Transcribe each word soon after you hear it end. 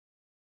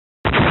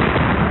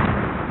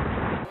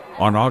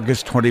On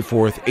August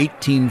 24,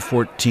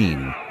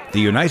 1814, the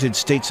United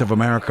States of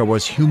America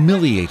was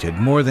humiliated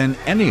more than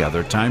any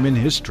other time in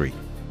history.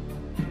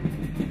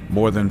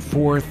 More than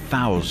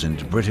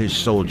 4,000 British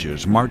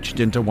soldiers marched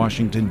into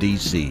Washington,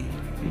 D.C.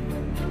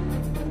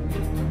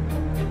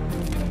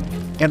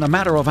 In a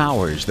matter of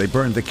hours, they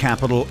burned the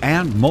Capitol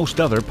and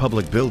most other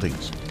public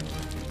buildings.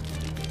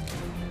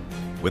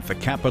 With the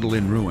Capitol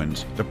in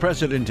ruins, the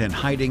president in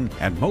hiding,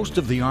 and most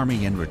of the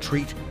army in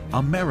retreat,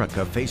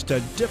 America faced a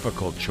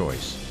difficult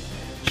choice: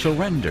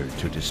 surrender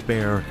to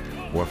despair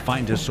or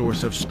find a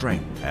source of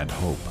strength and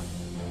hope.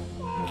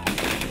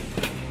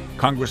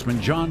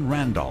 Congressman John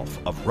Randolph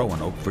of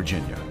Roanoke,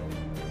 Virginia.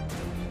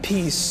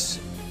 Peace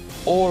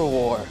or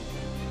war,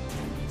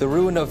 the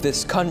ruin of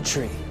this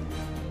country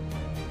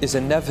is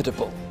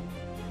inevitable.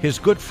 His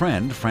good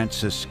friend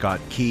Francis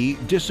Scott Key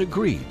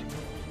disagreed,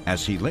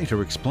 as he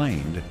later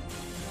explained,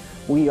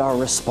 "We are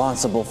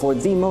responsible for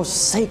the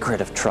most sacred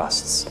of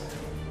trusts,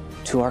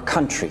 to our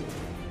country,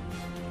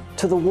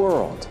 to the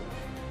world,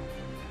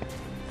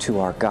 to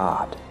our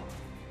God."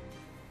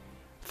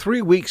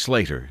 3 weeks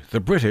later, the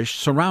British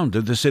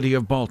surrounded the city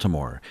of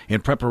Baltimore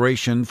in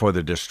preparation for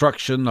the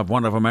destruction of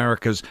one of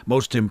America's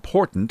most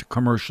important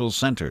commercial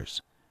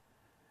centers.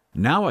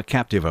 Now a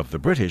captive of the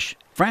British,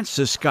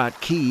 Francis Scott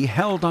Key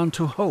held on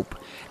to hope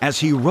as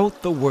he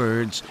wrote the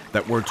words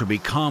that were to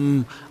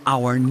become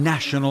our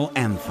national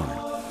anthem.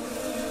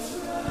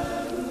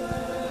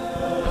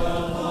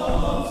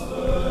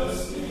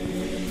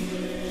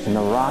 In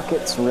the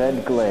rocket's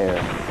red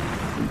glare,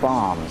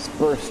 bombs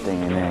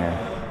bursting in air,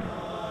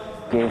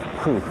 gave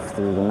proof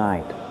through the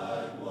night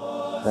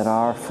that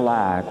our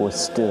flag was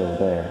still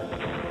there.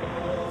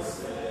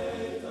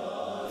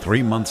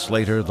 3 months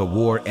later, the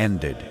war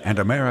ended, and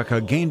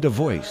America gained a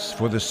voice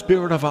for the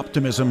spirit of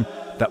optimism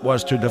that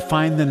was to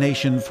define the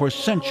nation for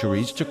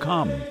centuries to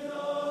come.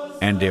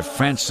 And if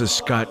Francis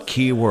Scott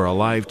Key were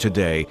alive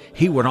today,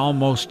 he would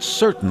almost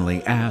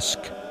certainly ask,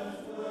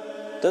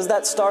 "Does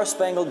that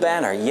Star-Spangled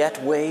Banner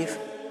yet wave?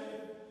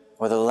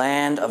 Or the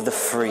land of the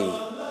free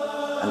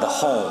and the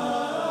home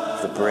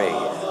of the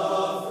brave?"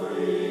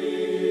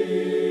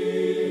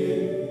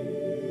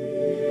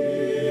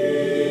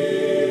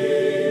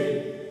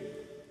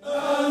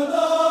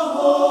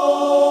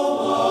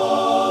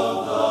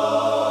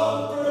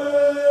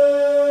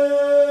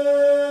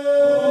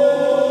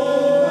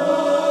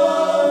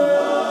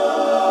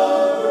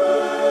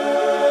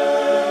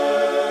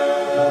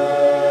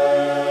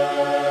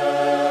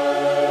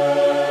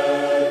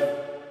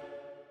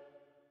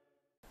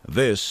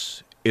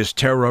 This is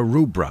Terra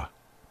Rubra.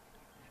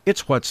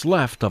 It's what's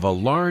left of a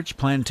large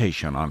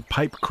plantation on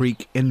Pipe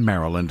Creek in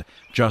Maryland,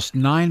 just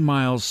 9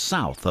 miles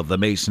south of the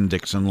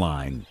Mason-Dixon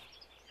line.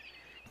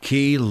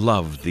 Key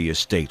loved the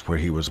estate where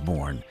he was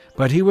born,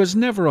 but he was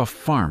never a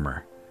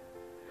farmer.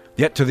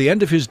 Yet to the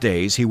end of his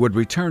days, he would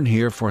return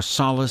here for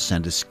solace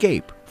and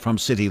escape from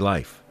city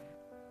life.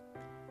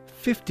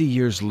 50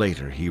 years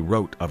later, he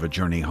wrote of a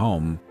journey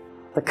home,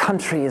 "The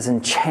country is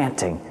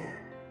enchanting.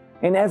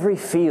 In every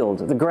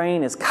field, the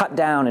grain is cut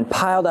down and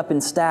piled up in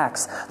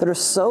stacks that are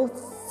so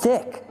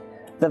thick,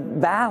 the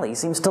valley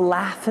seems to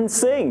laugh and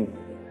sing.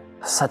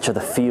 Such are the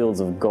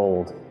fields of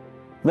gold.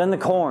 Then the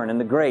corn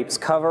and the grapes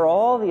cover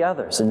all the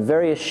others in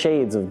various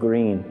shades of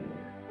green.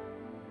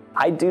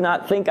 I do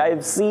not think I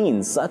have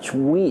seen such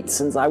wheat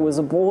since I was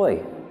a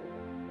boy."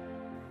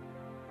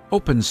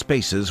 Open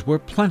spaces were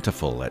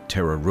plentiful at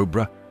Terra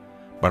Rubra,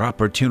 but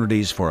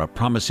opportunities for a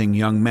promising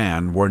young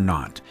man were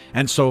not,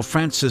 and so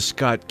Francis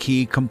Scott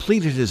Key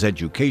completed his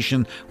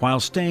education while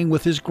staying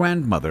with his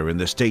grandmother in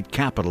the state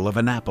capital of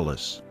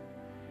Annapolis.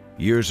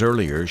 Years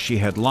earlier, she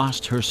had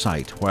lost her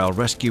sight while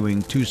rescuing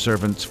 2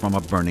 servants from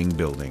a burning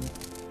building,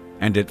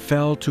 and it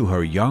fell to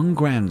her young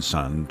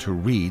grandson to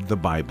read the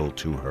Bible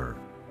to her.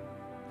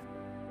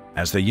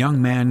 As the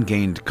young man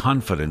gained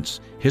confidence,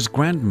 his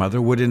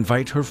grandmother would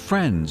invite her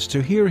friends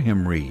to hear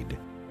him read.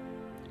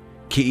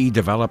 Key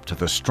developed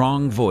the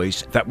strong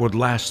voice that would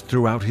last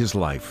throughout his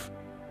life.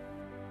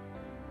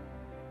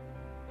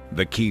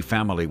 The Key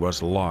family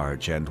was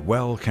large and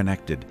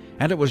well-connected,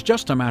 and it was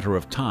just a matter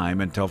of time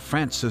until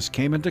Francis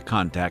came into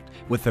contact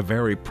with the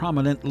very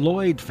prominent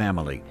Lloyd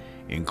family,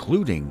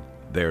 including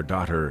their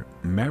daughter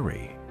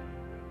Mary.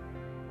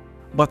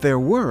 But there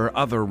were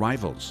other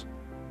rivals.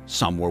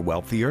 Some were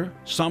wealthier,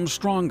 some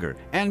stronger,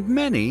 and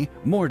many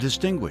more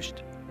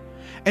distinguished.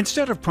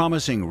 Instead of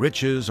promising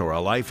riches or a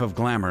life of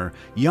glamour,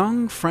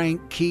 young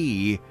Frank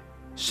Key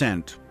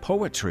sent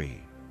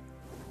poetry.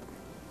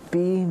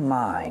 "Be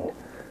mine,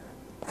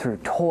 through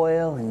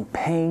toil and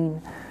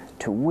pain,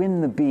 to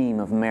win the beam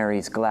of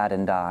Mary's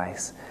gladdened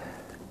eyes.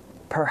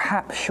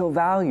 Perhaps she'll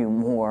value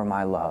more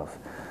my love.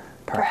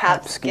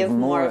 Perhaps give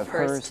more of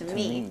hers to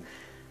me.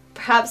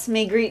 Perhaps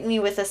may greet me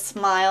with a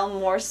smile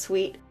more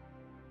sweet.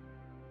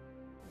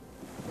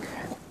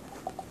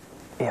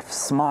 If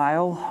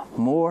smile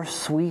more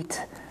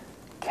sweet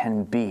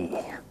can be."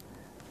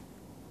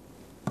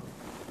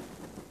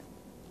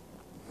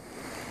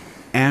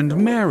 And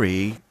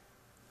Mary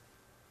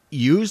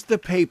used the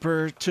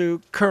paper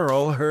to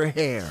curl her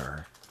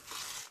hair.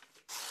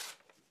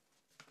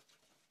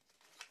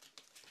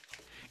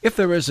 If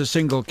there is a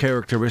single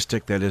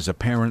characteristic that is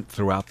apparent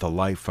throughout the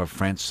life of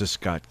Francis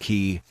Scott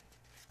Key,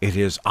 it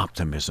is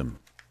optimism.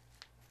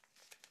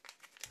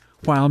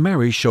 While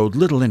Mary showed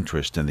little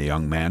interest in the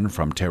young man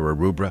from Terra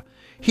Rubra,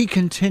 he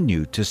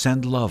continued to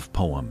send love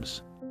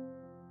poems.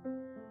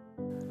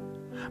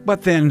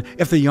 But then,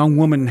 if the young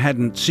woman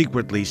hadn't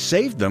secretly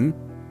saved them,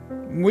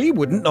 we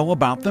wouldn't know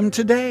about them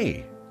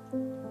today.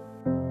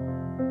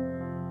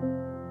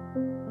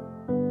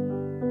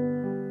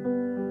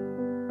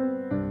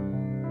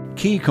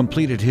 Key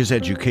completed his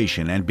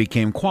education and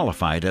became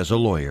qualified as a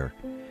lawyer.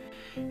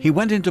 He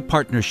went into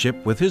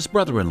partnership with his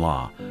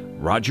brother-in-law,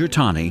 Roger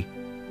Taney,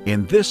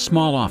 in this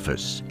small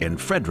office in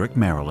Frederick,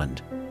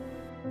 Maryland.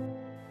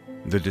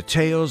 The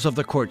details of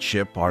the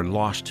courtship are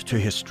lost to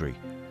history,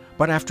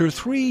 but after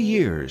 3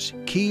 years,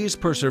 Key's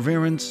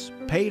perseverance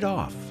paid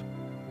off.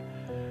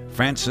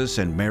 Francis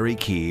and Mary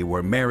Key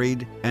were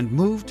married and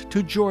moved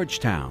to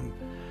Georgetown,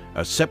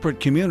 a separate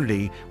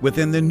community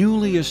within the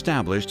newly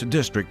established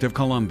District of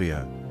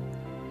Columbia.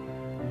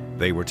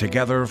 They were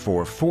together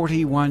for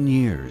 41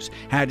 years,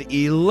 had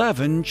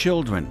 11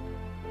 children,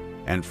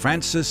 and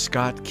Francis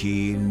Scott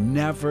Key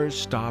never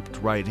stopped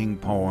writing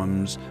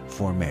poems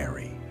for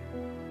Mary.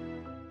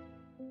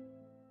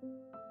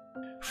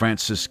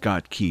 Francis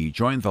Scott Key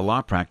joined the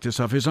law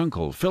practice of his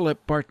uncle,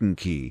 Philip Barton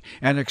Key,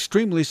 an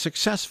extremely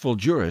successful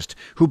jurist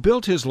who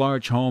built his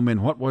large home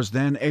in what was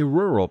then a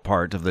rural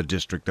part of the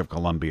District of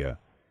Columbia.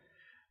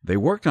 They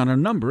worked on a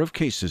number of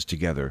cases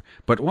together,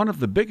 but one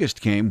of the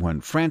biggest came when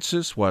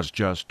Francis was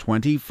just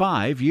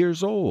 25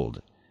 years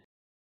old.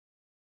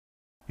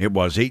 It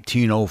was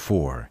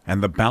 1804,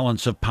 and the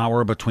balance of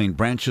power between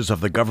branches of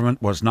the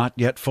government was not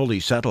yet fully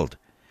settled.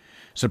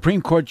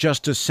 Supreme Court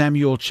Justice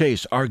Samuel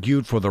Chase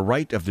argued for the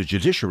right of the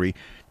judiciary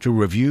to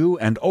review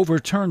and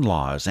overturn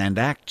laws and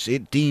acts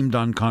it deemed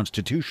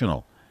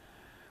unconstitutional.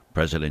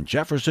 President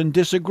Jefferson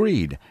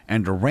disagreed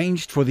and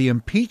arranged for the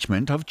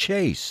impeachment of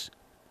Chase.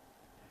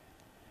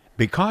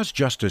 Because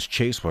Justice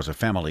Chase was a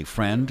family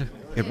friend,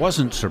 it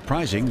wasn't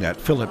surprising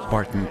that Philip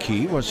Barton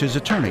Key was his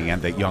attorney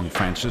and that young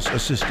Francis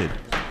assisted.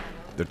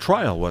 The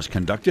trial was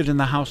conducted in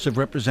the House of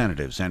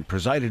Representatives and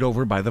presided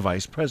over by the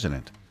Vice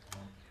President.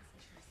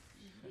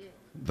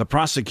 The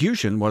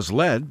prosecution was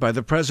led by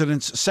the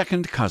president's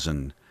second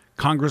cousin,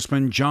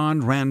 Congressman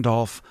John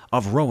Randolph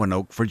of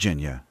Roanoke,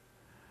 Virginia.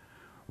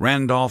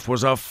 Randolph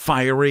was a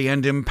fiery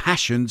and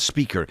impassioned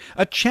speaker,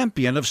 a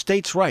champion of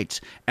states'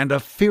 rights, and a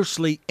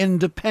fiercely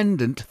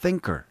independent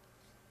thinker.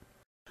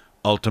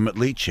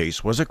 Ultimately,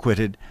 Chase was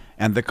acquitted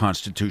and the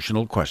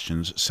constitutional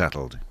questions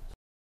settled.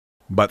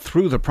 But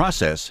through the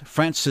process,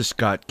 Francis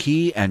Scott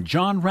Key and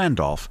John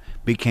Randolph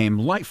became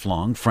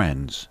lifelong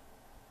friends.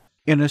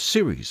 In a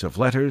series of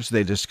letters,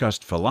 they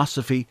discussed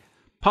philosophy,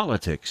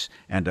 politics,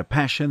 and a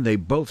passion they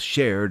both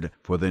shared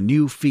for the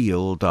new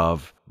field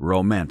of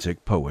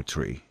romantic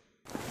poetry.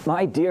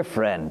 My dear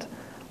friend,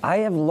 I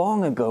have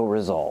long ago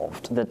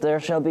resolved that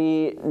there shall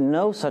be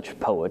no such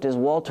poet as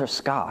Walter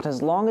Scott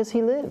as long as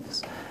he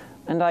lives,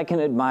 and I can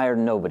admire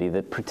nobody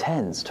that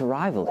pretends to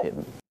rival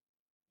him.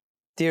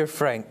 Dear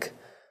Frank,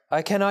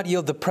 I cannot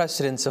yield the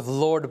precedence of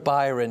Lord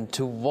Byron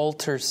to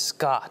Walter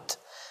Scott.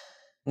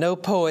 No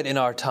poet in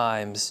our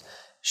times,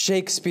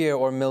 Shakespeare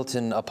or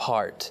Milton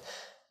apart,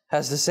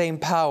 has the same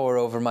power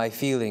over my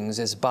feelings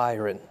as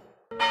Byron.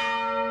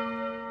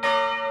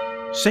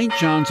 St.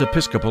 John's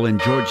Episcopal in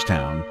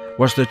Georgetown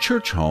was the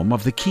church home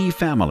of the Key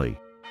family,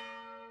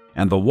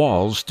 and the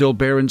walls still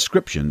bear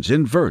inscriptions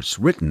in verse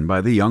written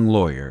by the young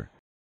lawyer.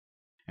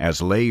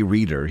 As lay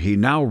reader, he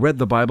now read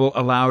the Bible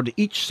aloud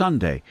each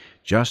Sunday,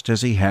 just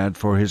as he had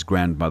for his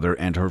grandmother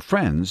and her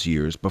friends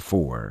years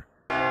before.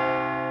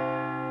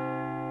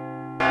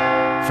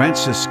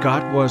 Francis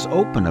Scott was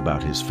open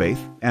about his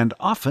faith and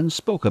often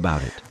spoke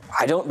about it.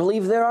 I don't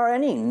believe there are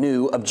any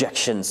new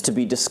objections to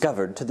be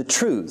discovered to the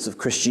truths of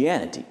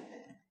Christianity,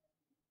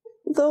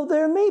 though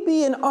there may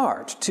be an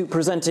art to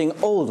presenting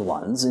old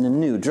ones in a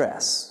new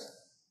dress.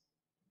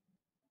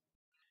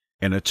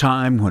 In a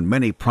time when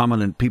many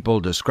prominent people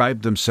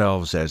described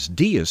themselves as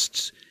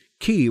deists,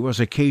 Key was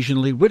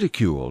occasionally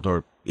ridiculed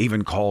or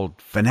even called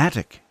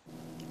fanatic.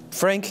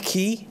 Frank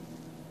Key?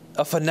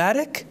 A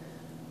fanatic?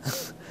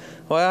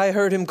 Why, I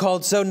heard him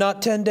called so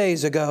not 10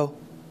 days ago.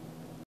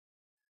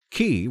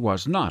 Key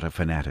was not a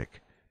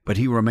fanatic, but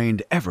he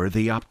remained ever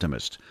the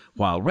optimist,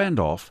 while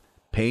Randolph,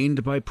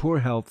 pained by poor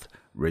health,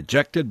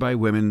 rejected by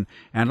women,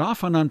 and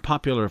often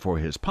unpopular for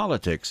his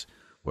politics,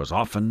 was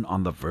often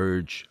on the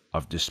verge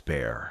of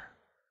despair.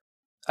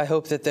 I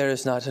hope that there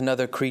is not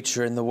another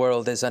creature in the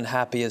world as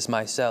unhappy as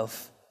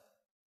myself.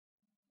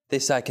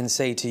 This I can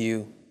say to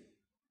you.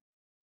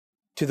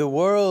 To the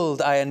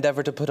world I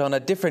endeavor to put on a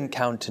different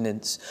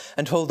countenance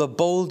and hold a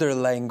bolder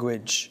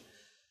language,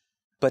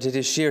 but it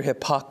is sheer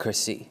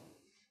hypocrisy,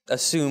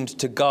 assumed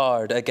to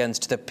guard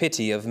against the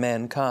pity of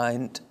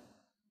mankind.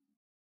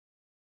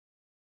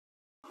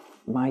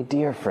 My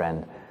dear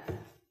friend,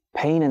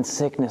 pain and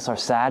sickness are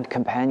sad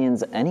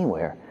companions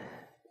anywhere.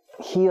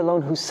 He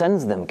alone who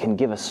sends them can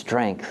give us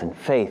strength and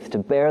faith to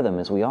bear them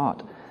as we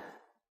ought.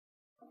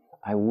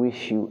 I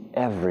wish you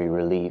every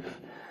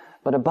relief.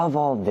 But above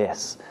all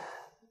this,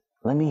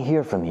 let me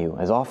hear from you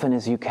as often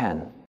as you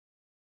can.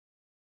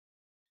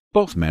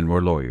 Both men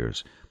were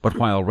lawyers, but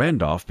while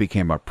Randolph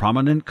became a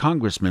prominent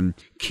congressman,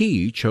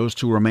 Key chose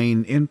to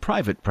remain in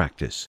private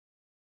practice.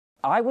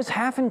 I was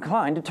half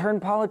inclined to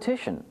turn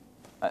politician.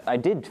 I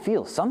did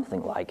feel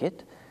something like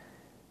it.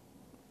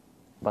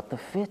 But the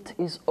fit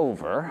is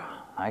over.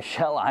 I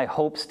shall, I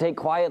hope, stay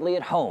quietly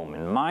at home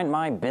and mind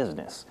my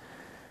business,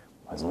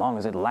 as long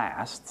as it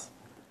lasts.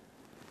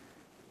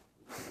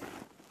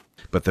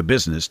 But the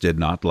business did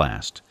not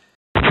last.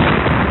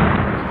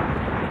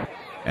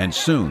 And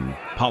soon,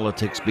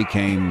 politics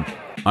became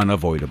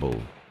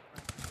unavoidable.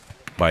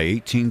 By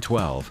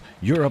 1812,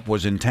 Europe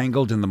was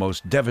entangled in the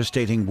most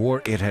devastating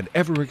war it had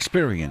ever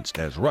experienced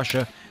as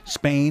Russia,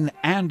 Spain,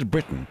 and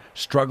Britain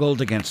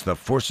struggled against the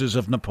forces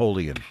of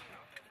Napoleon.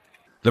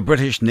 The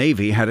British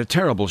Navy had a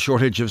terrible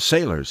shortage of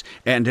sailors,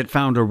 and it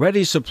found a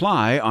ready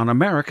supply on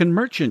American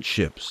merchant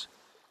ships.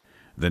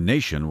 The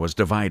nation was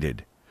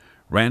divided.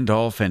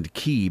 Randolph and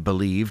Key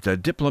believed a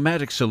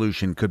diplomatic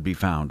solution could be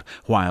found,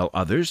 while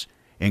others,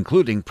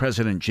 including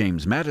President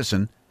James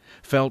Madison,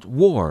 felt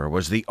war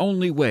was the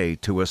only way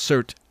to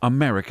assert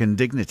American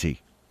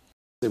dignity.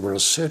 They were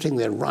asserting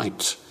their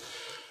right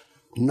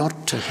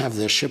not to have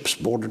their ships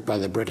boarded by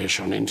the British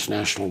on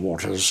international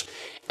waters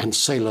and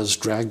sailors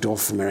dragged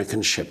off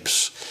American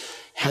ships.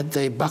 Had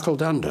they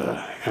buckled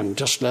under and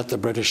just let the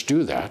British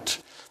do that,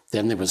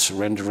 then they were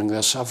surrendering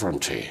their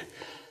sovereignty.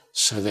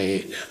 So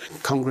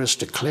Congress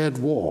declared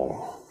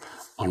war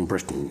on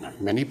Britain.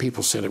 Many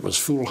people said it was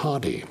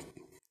foolhardy.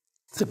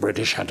 The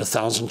British had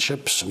 1,000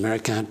 ships,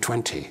 America had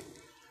 20.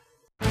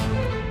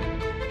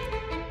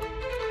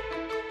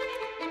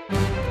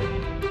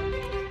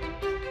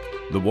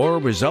 The war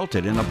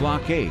resulted in a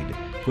blockade,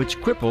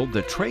 which crippled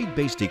the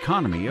trade-based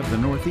economy of the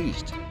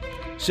Northeast.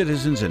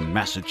 Citizens in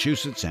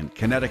Massachusetts and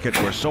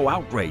Connecticut were so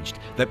outraged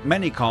that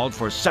many called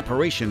for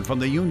separation from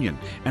the Union,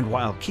 and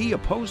while Key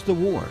opposed the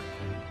war,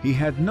 he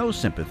had no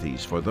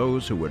sympathies for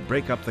those who would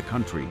break up the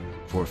country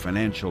for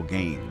financial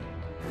gain.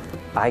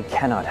 I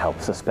cannot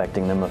help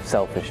suspecting them of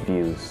selfish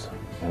views,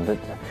 and that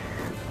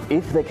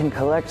if they can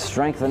collect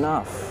strength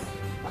enough,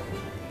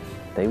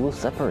 they will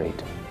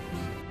separate.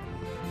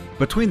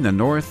 Between the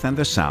North and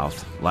the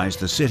South lies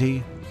the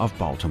city of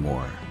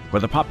Baltimore, where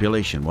the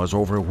population was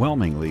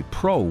overwhelmingly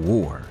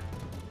pro-war.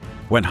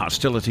 When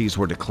hostilities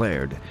were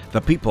declared,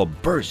 the people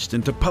burst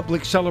into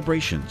public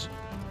celebrations.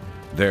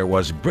 There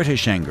was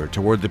British anger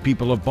toward the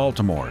people of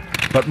Baltimore,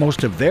 but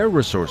most of their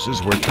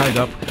resources were tied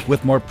up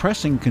with more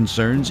pressing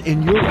concerns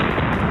in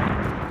Europe.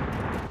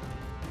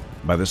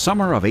 By the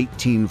summer of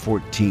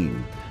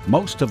 1814,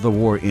 most of the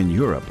war in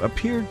Europe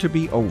appeared to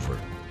be over.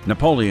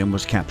 Napoleon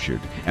was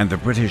captured, and the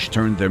British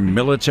turned their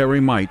military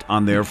might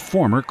on their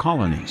former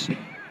colonies.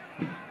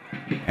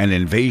 An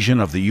invasion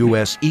of the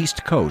U.S.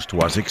 East Coast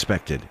was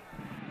expected.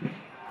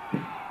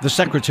 The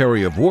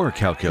Secretary of War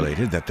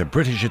calculated that the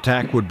British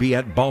attack would be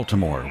at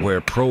Baltimore,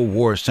 where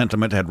pro-war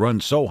sentiment had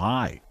run so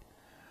high.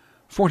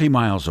 40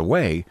 miles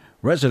away,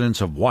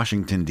 residents of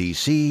Washington,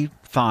 D.C.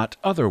 thought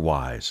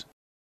otherwise.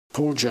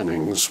 Paul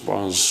Jennings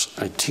was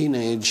a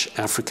teenage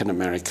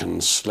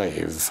African-American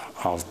slave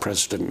of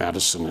President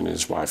Madison and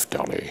his wife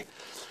Dolly.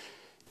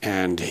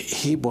 And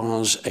he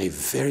was a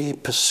very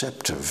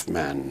perceptive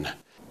man.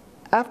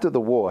 After the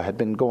war had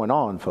been going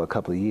on for a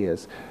couple of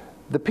years,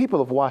 the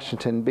people of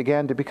Washington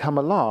began to become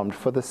alarmed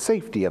for the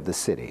safety of the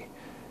city,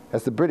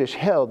 as the British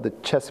held the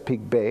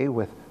Chesapeake Bay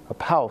with a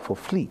powerful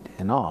fleet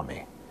and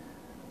army.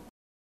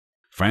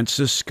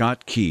 Francis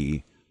Scott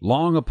Key,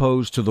 long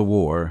opposed to the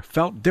war,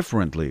 felt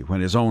differently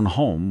when his own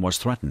home was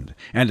threatened,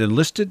 and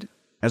enlisted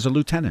as a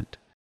lieutenant.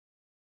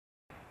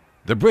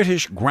 The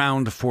British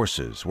ground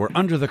forces were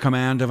under the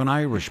command of an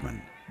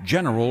Irishman,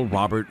 General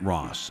Robert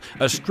Ross,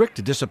 a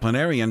strict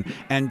disciplinarian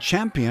and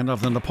champion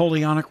of the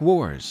Napoleonic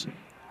Wars.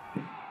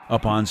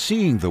 Upon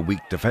seeing the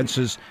weak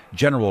defenses,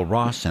 General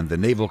Ross and the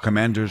naval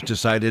commanders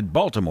decided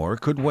Baltimore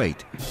could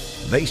wait.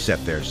 They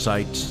set their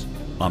sights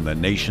on the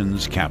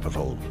nation's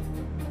capital.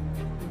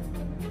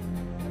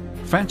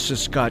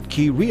 Francis Scott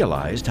Key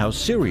realized how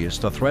serious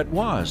the threat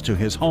was to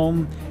his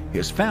home,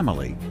 his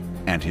family,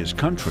 and his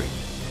country.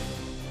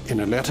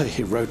 In a letter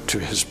he wrote to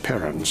his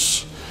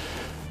parents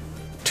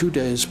 2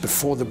 days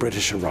before the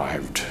British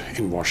arrived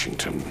in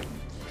Washington,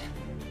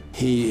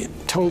 he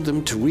told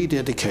them to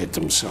rededicate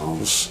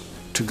themselves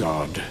to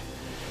God,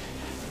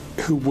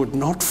 who would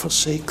not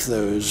forsake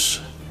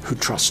those who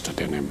trusted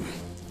in him.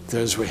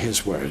 Those were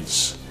his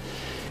words.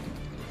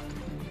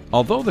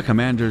 Although the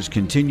commanders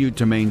continued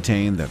to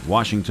maintain that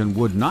Washington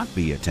would not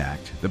be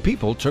attacked, the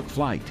people took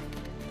flight.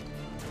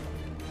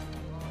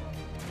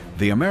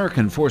 The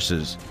American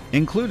forces,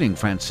 including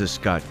Francis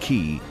Scott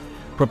Key,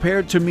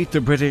 prepared to meet the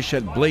British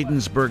at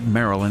Bladensburg,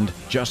 Maryland,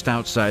 just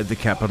outside the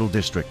Capital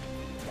District.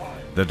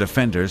 The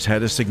defenders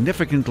had a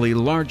significantly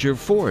larger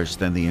force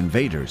than the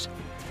invaders,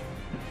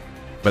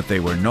 but they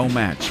were no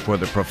match for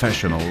the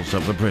professionals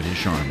of the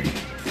British Army.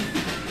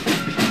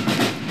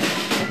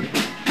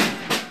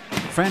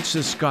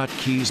 Francis Scott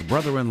Key's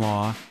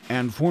brother-in-law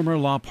and former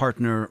law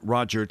partner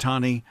Roger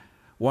Taney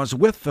was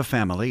with the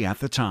family at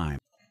the time.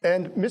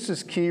 And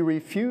Mrs. Key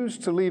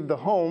refused to leave the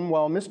home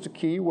while Mr.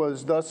 Key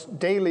was thus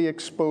daily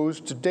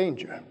exposed to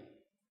danger.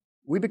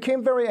 We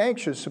became very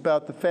anxious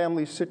about the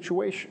family's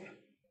situation.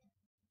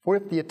 For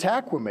if the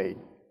attack were made,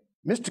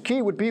 Mr.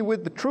 Key would be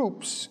with the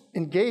troops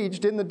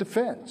engaged in the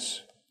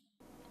defense.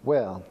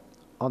 Well,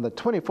 on the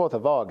 24th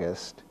of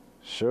August,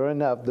 sure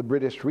enough, the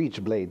British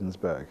reached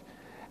Bladensburg,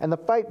 and the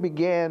fight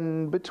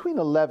began between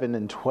 11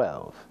 and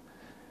 12.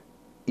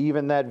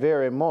 Even that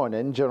very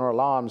morning, General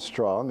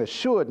Armstrong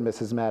assured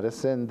Mrs.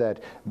 Madison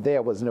that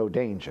there was no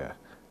danger.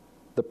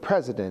 The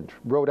president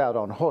rode out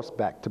on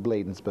horseback to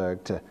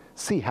Bladensburg to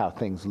see how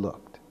things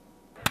looked.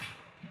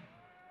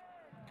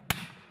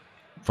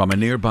 From a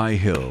nearby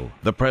hill,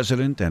 the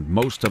president and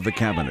most of the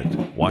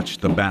cabinet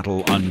watched the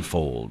battle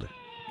unfold.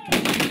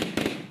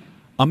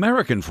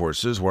 American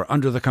forces were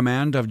under the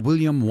command of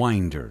William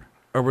Winder,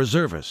 a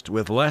reservist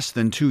with less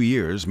than 2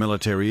 years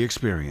military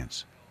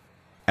experience.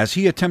 As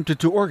he attempted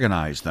to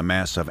organize the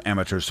mass of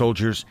amateur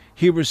soldiers,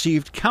 he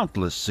received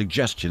countless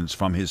suggestions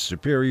from his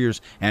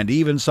superiors and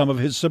even some of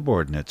his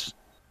subordinates.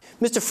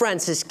 Mr.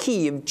 Francis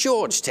Key of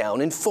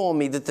Georgetown informed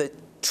me that the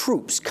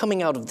troops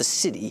coming out of the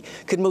city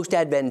could most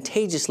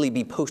advantageously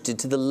be posted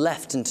to the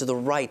left and to the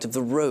right of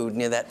the road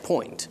near that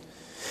point.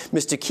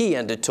 Mr. Key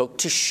undertook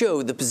to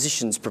show the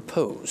positions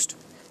proposed.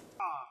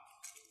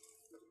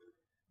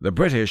 The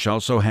British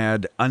also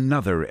had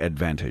another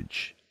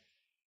advantage.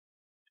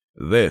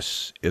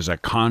 This is a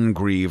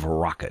Congreve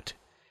rocket,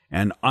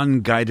 an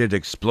unguided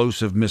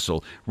explosive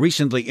missile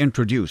recently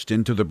introduced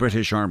into the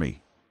British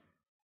Army.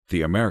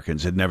 The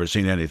Americans had never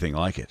seen anything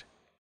like it.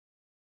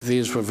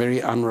 These were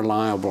very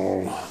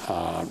unreliable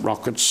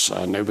rockets.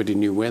 Nobody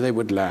knew where they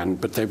would land,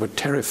 but they were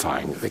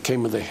terrifying. They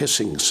came with a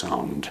hissing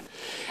sound,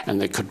 and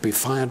they could be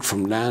fired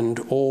from land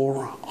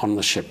or on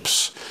the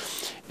ships.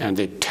 And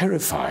they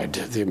terrified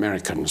the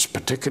Americans,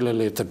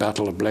 particularly at the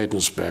Battle of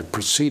Bladensburg,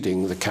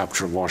 preceding the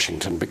capture of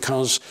Washington,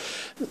 because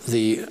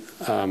the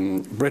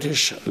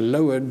British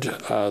lowered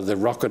the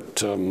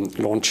rocket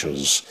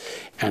launchers,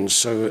 and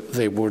so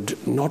they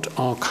would not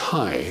arc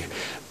high,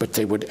 but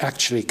they would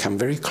actually come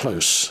very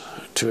close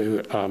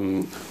to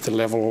the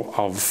level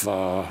of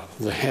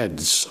the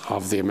heads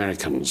of the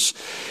Americans.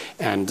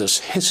 And this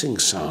hissing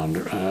sound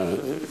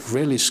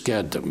really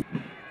scared them.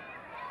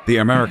 The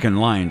American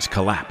lines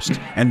collapsed,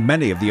 and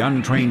many of the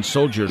untrained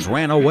soldiers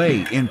ran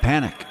away in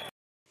panic.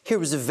 Here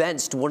was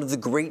evinced one of the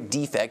great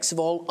defects of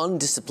all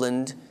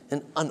undisciplined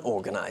and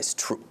unorganized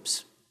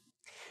troops.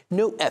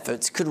 No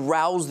efforts could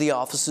rouse the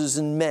officers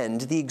and men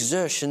to the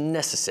exertion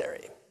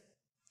necessary.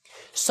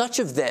 Such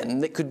of them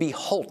that could be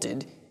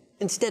halted,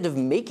 instead of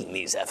making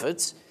these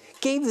efforts,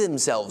 gave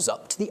themselves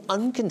up to the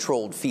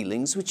uncontrolled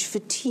feelings which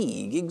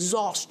fatigue,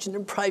 exhaustion,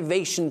 and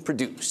privation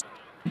produced.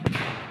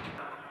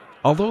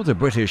 Although the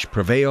British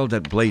prevailed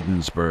at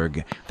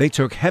Bladensburg, they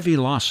took heavy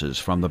losses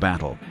from the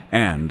battle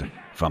and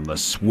from the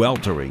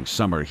sweltering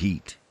summer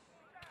heat.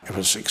 It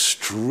was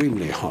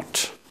extremely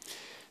hot.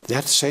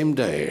 That same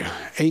day,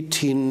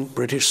 18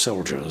 British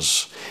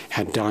soldiers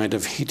had died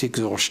of heat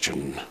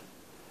exhaustion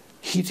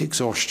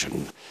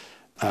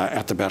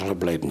at the Battle of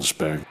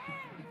Bladensburg.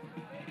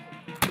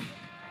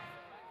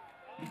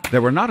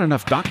 There were not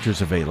enough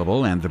doctors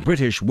available, and the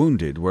British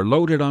wounded were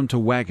loaded onto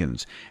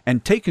wagons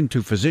and taken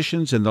to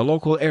physicians in the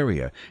local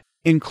area,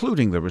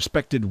 including the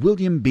respected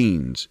William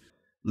Beans,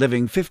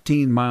 living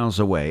 15 miles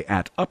away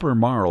at Upper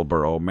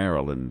Marlboro,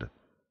 Maryland.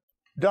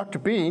 Dr.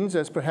 Beans,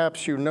 as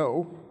perhaps you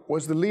know,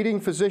 was the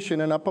leading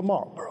physician in Upper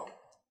Marlboro,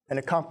 an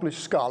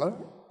accomplished scholar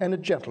and a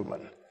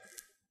gentleman.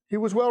 He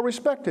was well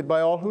respected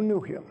by all who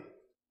knew him,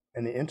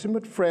 and the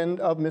intimate friend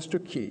of Mr.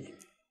 Key.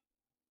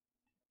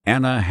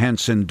 Anna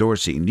Hanson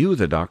Dorsey knew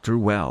the doctor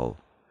well.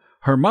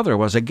 Her mother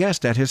was a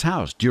guest at his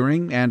house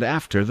during and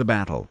after the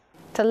battle.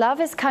 To love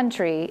his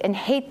country and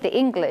hate the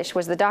English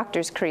was the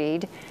doctor's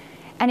creed,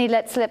 and he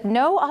let slip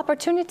no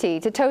opportunity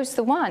to toast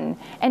the one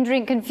and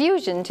drink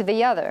confusion to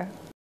the other.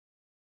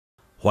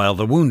 While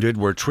the wounded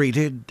were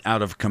treated,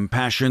 out of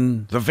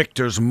compassion, the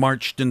victors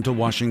marched into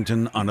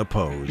Washington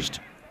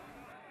unopposed.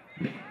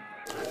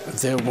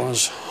 There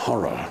was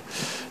horror.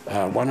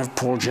 One of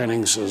Paul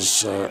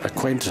Jennings's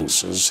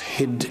acquaintances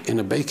hid in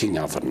a baking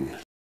oven.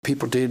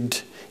 People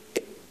did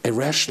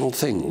irrational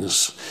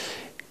things,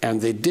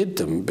 and they did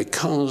them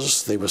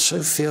because they were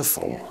so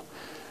fearful.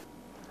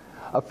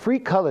 A free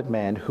colored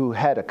man who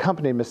had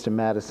accompanied Mr.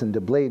 Madison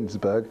to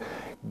Bladensburg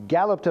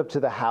galloped up to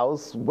the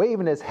house,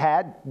 waving his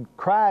hat,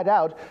 cried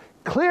out,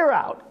 "Clear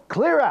out!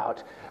 Clear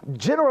out!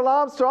 General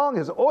Armstrong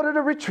has ordered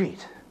a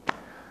retreat."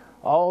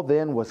 All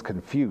then was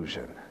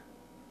confusion.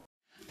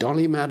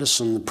 Dolly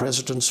Madison, the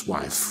president's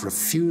wife,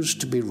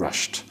 refused to be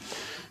rushed.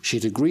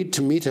 She'd agreed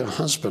to meet her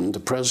husband, the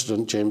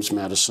President James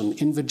Madison,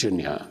 in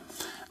Virginia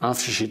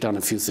after she'd done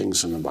a few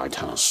things in the White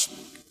House.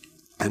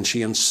 And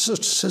she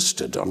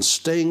insisted on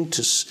staying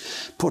to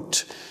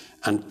put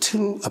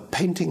until a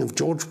painting of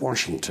George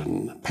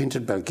Washington,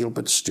 painted by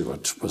Gilbert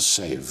Stuart, was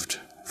saved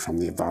from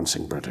the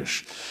advancing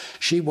British.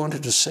 She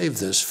wanted to save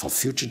this for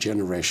future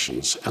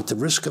generations at the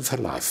risk of her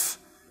life.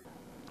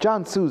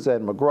 John Sousa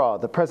and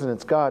McGraw, the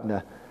president's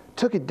gardener,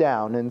 took it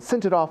down and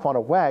sent it off on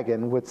a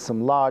wagon with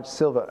some large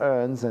silver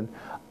urns and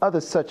other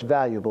such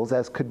valuables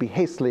as could be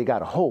hastily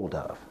got a hold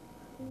of.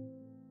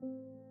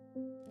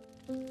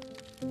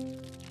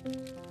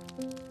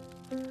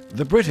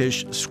 The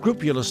British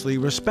scrupulously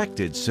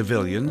respected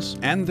civilians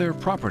and their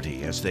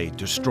property as they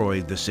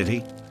destroyed the city.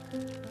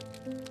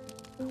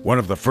 One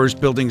of the first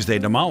buildings they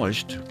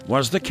demolished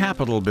was the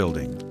Capitol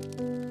building.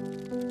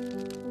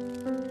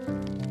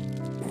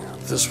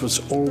 This was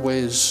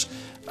always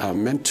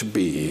meant to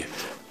be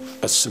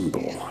a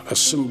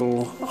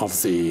symbol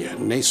of the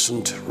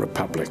nascent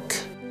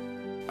republic,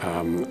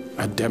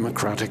 a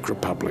democratic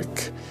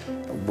republic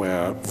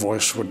where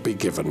voice would be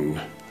given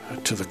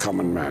to the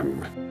common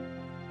man.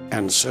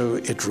 And so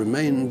it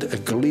remained a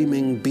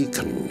gleaming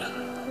beacon,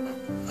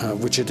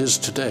 which it is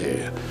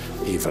today,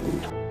 even.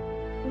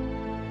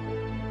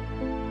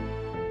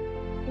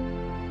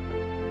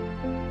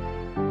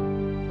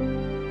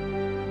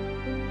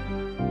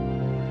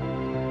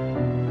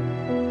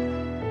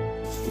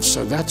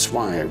 So that's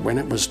why, when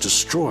it was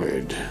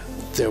destroyed,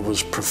 there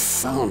was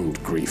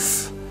profound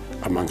grief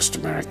amongst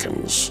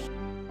Americans,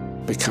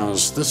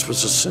 because this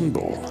was a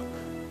symbol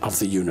of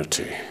the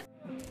unity.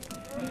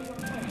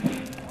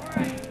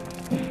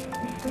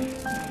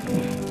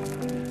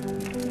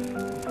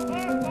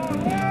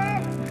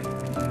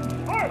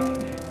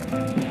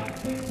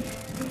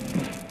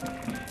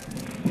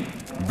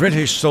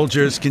 British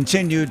soldiers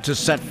continued to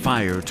set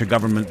fire to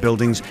government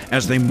buildings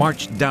as they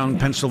marched down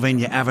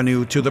Pennsylvania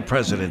Avenue to the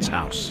president's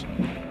house.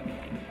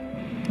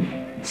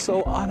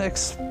 So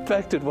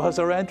unexpected was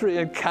our entry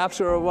and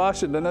capture of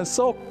Washington, and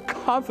so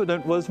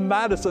confident was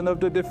Madison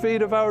of the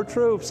defeat of our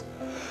troops,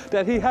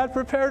 that he had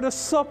prepared a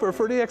supper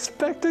for the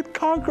expected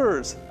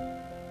conquerors.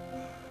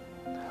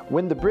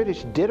 When the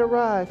British did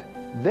arrive,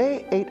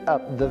 they ate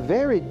up the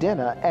very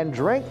dinner and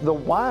drank the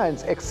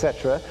wines,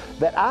 etc.,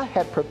 that I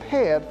had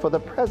prepared for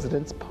the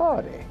president's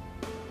party.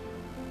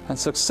 And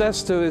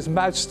success to his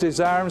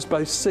majesty's arms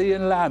by sea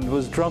and land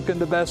was drunk in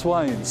the best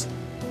wines.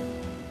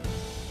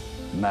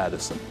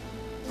 Madison,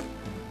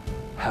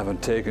 having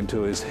taken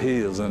to his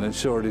heels and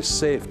ensured his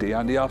safety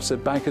on the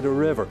opposite bank of the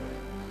river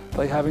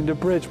by having the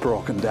bridge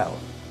broken down.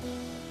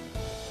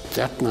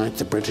 That night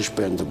the British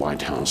burned the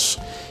White House.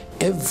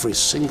 Every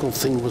single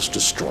thing was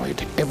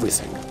destroyed,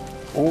 everything.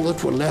 All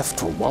that were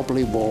left were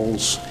wobbly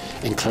walls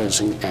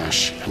enclosing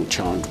ash and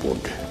charred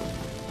wood.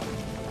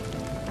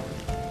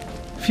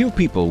 Few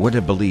people would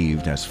have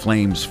believed, as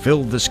flames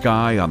filled the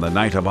sky on the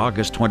night of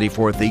August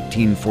 24,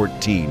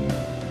 1814,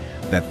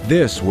 that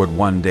this would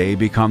one day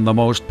become the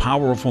most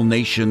powerful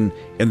nation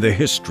in the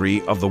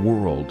history of the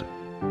world.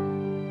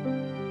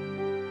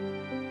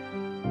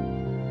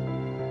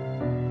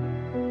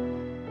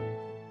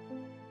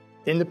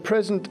 In the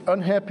present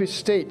unhappy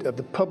state of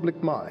the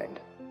public mind,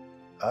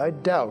 I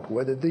doubt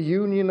whether the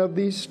union of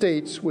these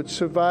states would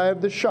survive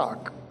the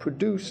shock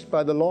produced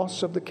by the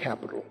loss of the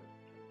capital.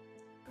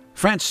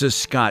 Francis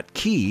Scott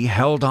Key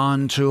held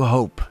on to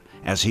hope,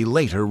 as he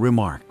later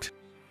remarked.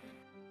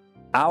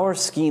 Our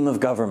scheme of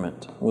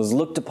government was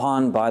looked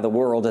upon by the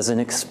world as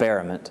an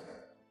experiment.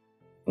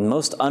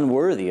 Most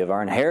unworthy of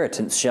our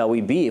inheritance shall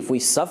we be if we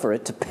suffer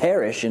it to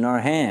perish in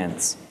our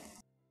hands.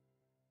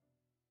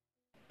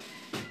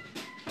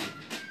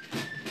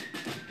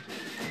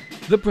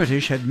 The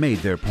British had made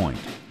their point,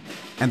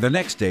 and the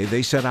next day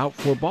they set out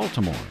for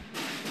Baltimore.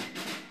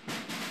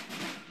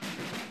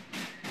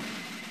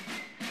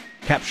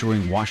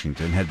 Capturing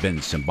Washington had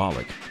been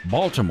symbolic.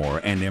 Baltimore,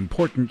 an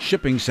important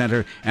shipping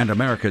center and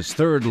America's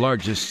third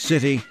largest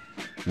city,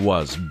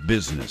 was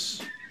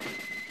business.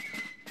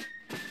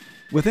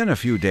 Within a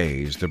few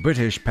days, the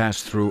British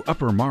passed through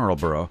Upper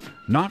Marlborough,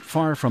 not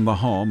far from the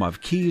home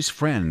of Key's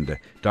friend,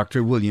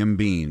 Dr. William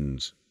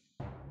Beans.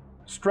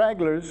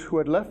 Stragglers who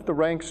had left the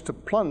ranks to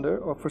plunder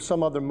or for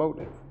some other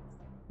motive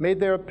made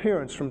their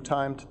appearance from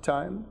time to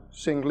time,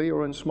 singly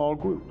or in small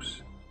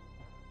groups.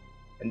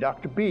 And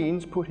Dr.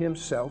 Beans put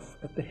himself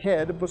at the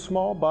head of a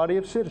small body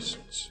of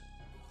citizens.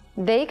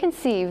 They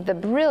conceived the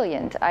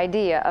brilliant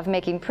idea of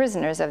making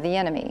prisoners of the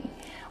enemy,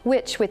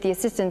 which, with the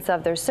assistance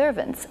of their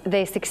servants,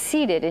 they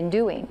succeeded in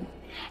doing.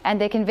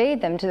 And they conveyed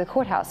them to the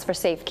courthouse for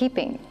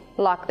safekeeping,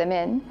 locked them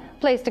in,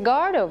 placed a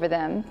guard over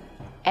them,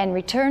 and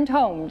returned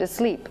home to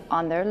sleep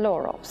on their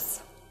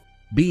laurels.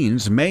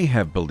 Beans may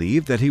have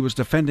believed that he was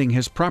defending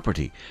his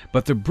property,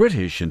 but the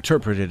British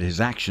interpreted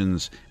his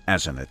actions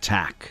as an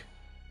attack.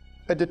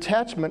 A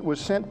detachment was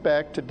sent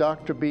back to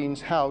Dr. Beans'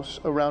 house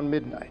around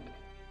midnight,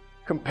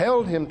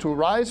 compelled him to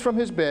rise from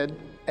his bed,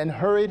 and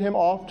hurried him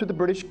off to the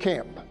British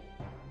camp.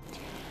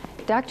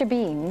 Dr.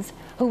 Beans,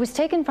 who was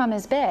taken from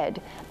his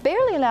bed,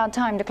 barely allowed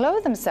time to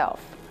clothe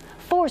himself,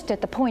 forced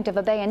at the point of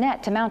a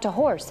bayonet to mount a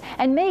horse,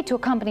 and made to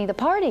accompany the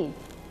party.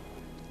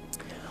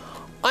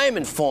 I am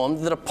informed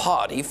that a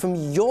party from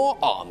your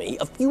army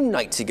a few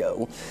nights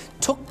ago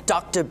took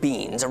Dr.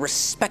 Beans, a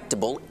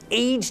respectable,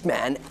 aged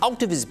man,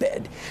 out of his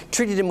bed,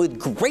 treated him with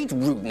great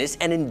rudeness,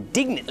 and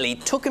indignantly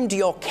took him to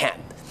your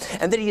camp,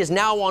 and that he is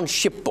now on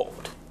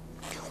shipboard.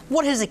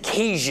 What has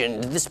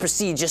occasioned this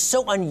procedure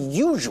so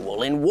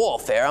unusual in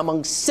warfare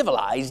among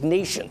civilized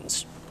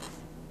nations?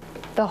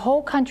 The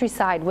whole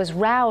countryside was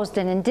roused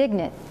and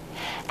indignant.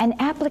 An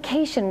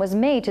application was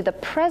made to the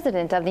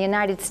President of the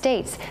United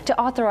States to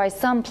authorize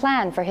some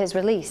plan for his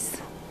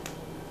release.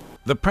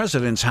 The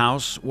President's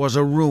house was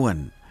a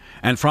ruin,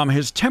 and from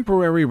his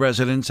temporary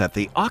residence at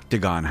the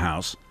Octagon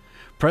House,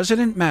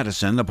 President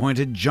Madison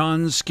appointed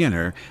John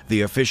Skinner,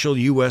 the official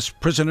U.S.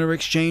 prisoner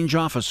exchange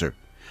officer,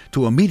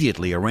 to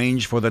immediately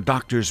arrange for the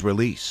doctor's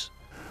release.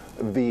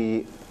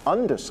 The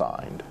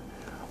undersigned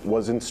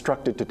was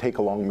instructed to take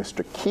along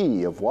Mr.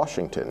 Key of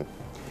Washington,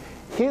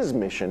 his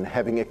mission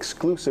having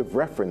exclusive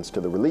reference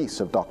to the release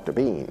of Dr.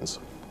 Beans.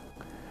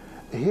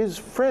 His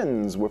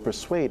friends were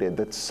persuaded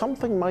that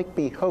something might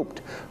be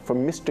hoped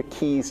from Mr.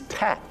 Key's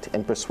tact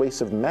and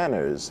persuasive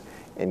manners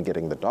in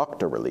getting the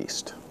doctor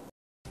released.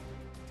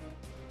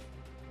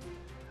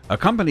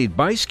 Accompanied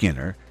by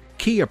Skinner,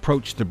 Key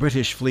approached the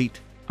British fleet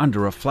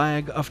under a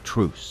flag of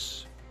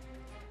truce.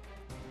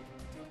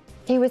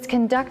 He was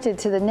conducted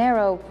to the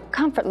narrow,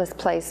 comfortless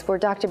place where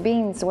Dr.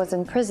 Beans was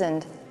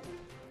imprisoned.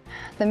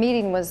 The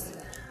meeting was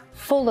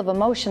full of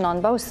emotion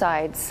on both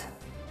sides,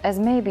 as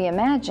may be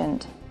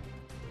imagined.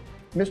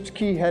 Mr.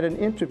 Key had an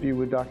interview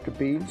with Dr.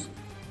 Beans.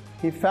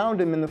 He found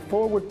him in the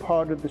forward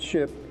part of the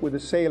ship with the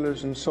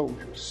sailors and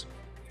soldiers.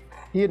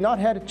 He had not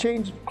had a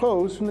change of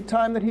clothes from the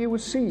time that he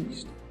was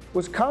seized,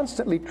 was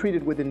constantly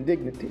treated with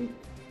indignity,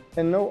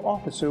 and no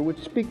officer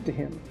would speak to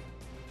him.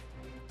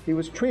 He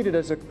was treated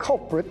as a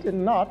culprit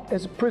and not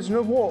as a prisoner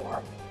of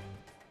war.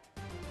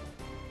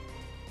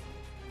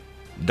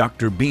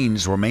 Dr.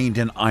 Beans remained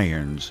in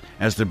irons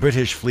as the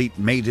British fleet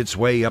made its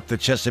way up the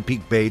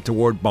Chesapeake Bay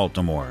toward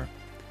Baltimore.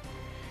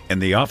 In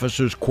the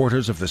officers'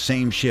 quarters of the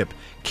same ship,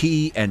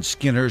 Key and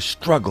Skinner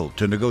struggled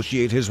to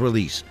negotiate his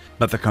release,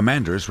 but the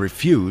commanders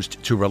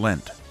refused to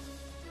relent.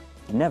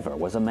 Never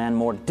was a man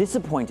more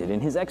disappointed in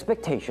his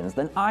expectations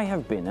than I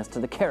have been as to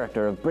the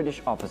character of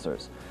British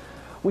officers.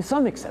 With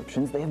some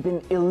exceptions, they have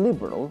been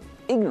illiberal,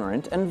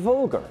 ignorant, and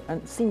vulgar,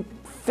 and seem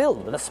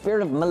filled with a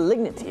spirit of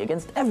malignity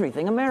against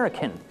everything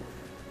American.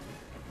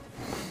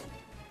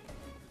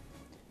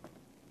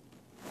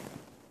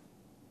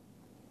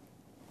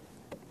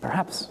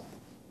 Perhaps,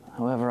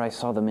 however, I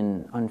saw them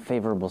in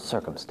unfavorable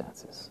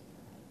circumstances.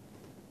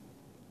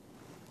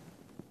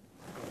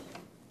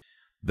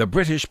 The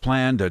British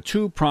planned a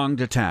two-pronged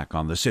attack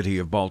on the city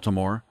of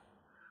Baltimore.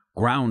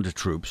 Ground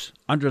troops,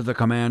 under the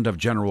command of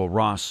General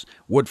Ross,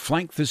 would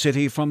flank the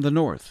city from the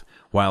north,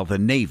 while the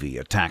Navy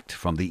attacked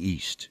from the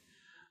east.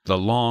 The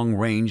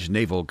long-range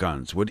naval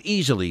guns would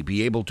easily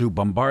be able to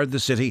bombard the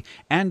city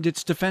and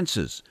its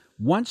defenses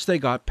once they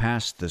got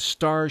past the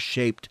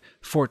star-shaped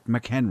Fort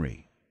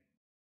McHenry.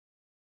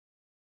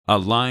 A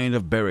line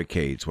of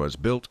barricades was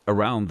built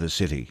around the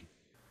city.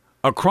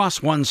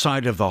 Across one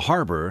side of the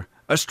harbor,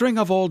 a string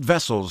of old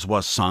vessels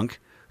was sunk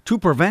to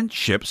prevent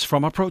ships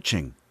from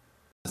approaching.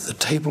 The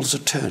tables are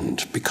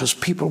turned because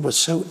people were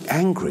so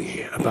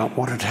angry about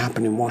what had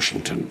happened in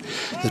Washington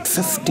that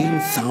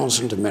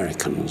 15,000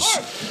 Americans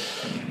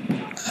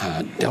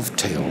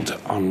dovetailed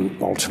on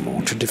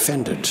Baltimore to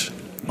defend it.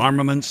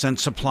 Armaments and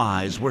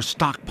supplies were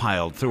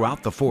stockpiled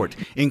throughout the fort,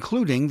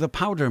 including the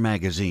powder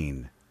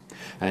magazine.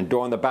 And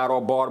during the Battle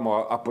of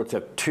Baltimore, upwards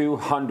of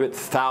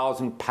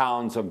 200,000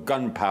 pounds of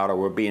gunpowder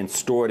were being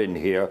stored in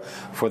here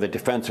for the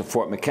defense of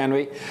Fort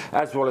McHenry,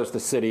 as well as the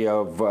city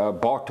of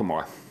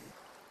Baltimore.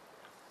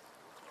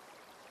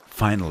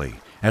 Finally,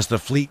 as the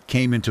fleet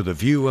came into the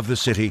view of the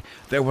city,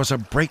 there was a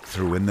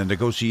breakthrough in the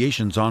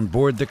negotiations on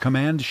board the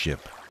command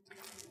ship.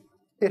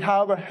 It,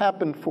 however,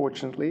 happened,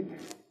 fortunately,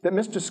 that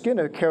Mr.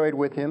 Skinner carried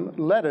with him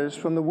letters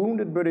from the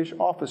wounded British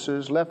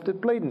officers left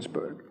at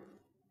Bladensburg.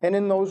 And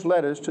in those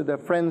letters to their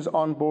friends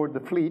on board the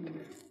fleet,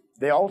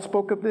 they all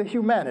spoke of the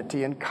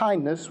humanity and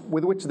kindness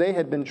with which they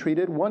had been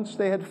treated once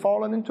they had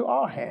fallen into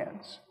our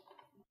hands.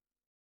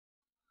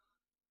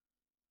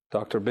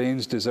 Dr.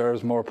 Beans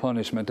deserves more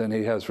punishment than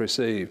he has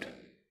received.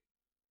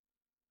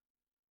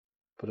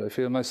 But I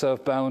feel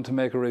myself bound to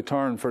make a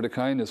return for the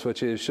kindness which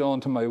he has shown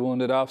to my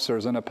wounded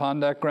officers, and upon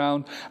that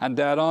ground, and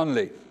that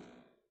only,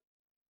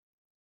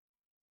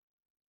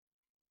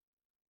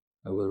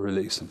 I will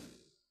release him.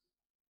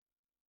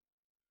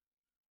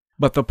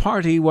 But the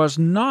party was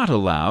not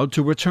allowed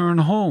to return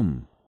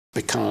home.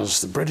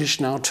 Because the British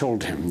now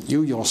told him,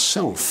 you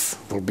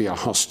yourself will be a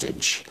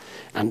hostage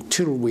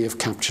until we have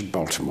captured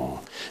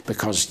Baltimore.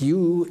 Because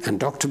you and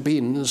Dr.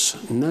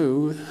 Beans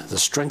know the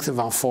strength of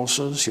our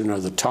forces, you know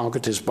the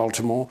target is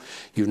Baltimore,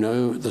 you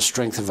know the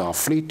strength of our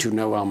fleet, you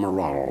know our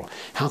morale.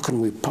 How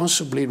can we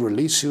possibly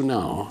release you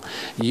now?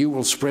 You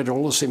will spread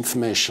all this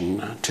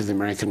information to the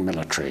American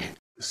military.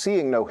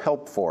 Seeing no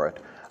help for it,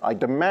 I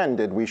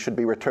demanded we should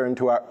be returned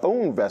to our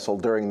own vessel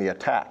during the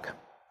attack.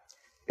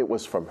 It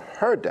was from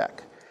her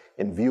deck,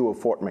 in view of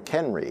Fort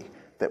McHenry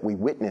that we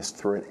witnessed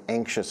through an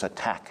anxious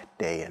attack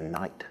day and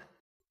night.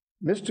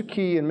 Mr.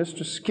 Key and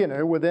Mr.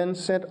 Skinner were then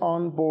sent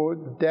on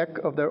board the deck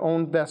of their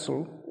own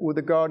vessel with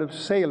a guard of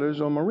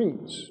sailors or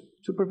Marines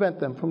to prevent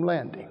them from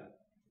landing.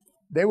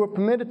 They were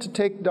permitted to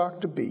take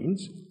Dr.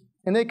 Beans,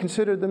 and they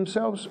considered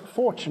themselves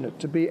fortunate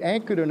to be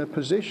anchored in a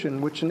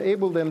position which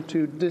enabled them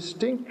to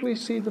distinctly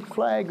see the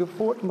flag of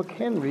Fort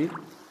McHenry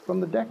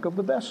from the deck of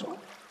the vessel.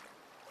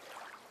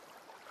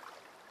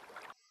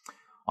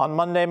 On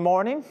Monday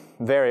morning,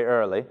 very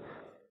early,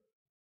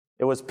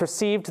 it was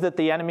perceived that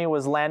the enemy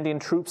was landing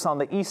troops on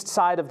the east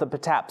side of the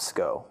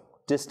Patapsco,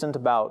 distant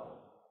about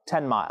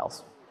 10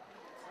 miles.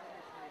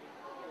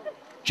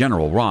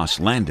 General Ross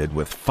landed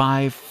with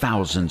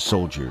 5,000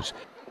 soldiers.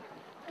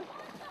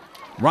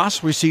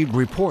 Ross received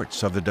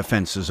reports of the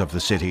defenses of the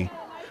city,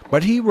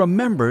 but he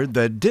remembered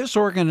the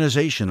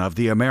disorganization of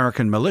the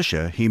American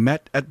militia he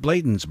met at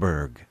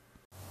Bladensburg.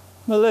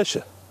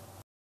 Militia.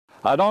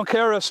 I don't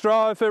care a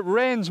straw if it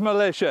rains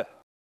militia.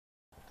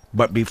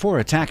 But before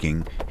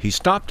attacking, he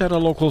stopped at a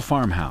local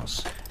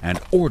farmhouse and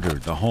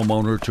ordered the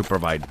homeowner to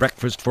provide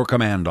breakfast for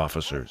command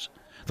officers.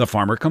 The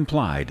farmer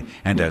complied,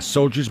 and as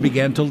soldiers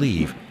began to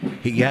leave,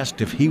 he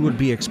asked if he would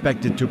be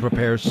expected to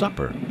prepare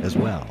supper as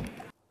well.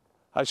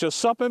 I shall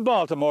sup in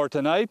Baltimore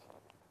tonight,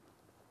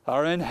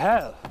 or in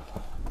hell.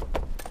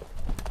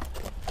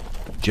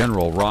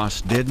 General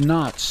Ross did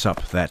not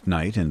sup that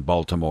night in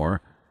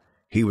Baltimore.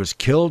 He was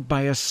killed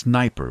by a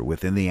sniper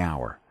within the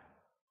hour.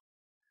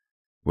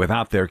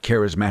 Without their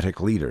charismatic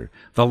leader,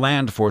 the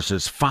land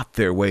forces fought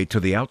their way to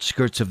the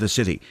outskirts of the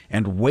city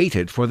and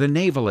waited for the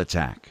naval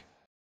attack.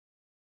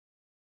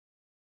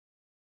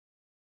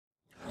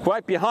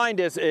 Right behind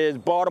us is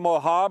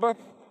Baltimore Harbor.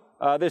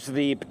 This is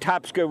the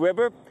Patapsco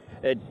River.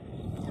 It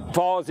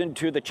falls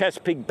into the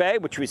Chesapeake Bay,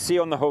 which we see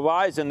on the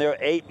horizon. They're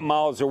 8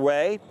 miles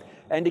away.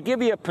 And to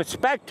give you a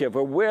perspective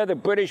of where the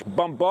British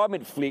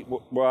bombardment fleet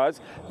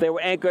was, they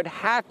were anchored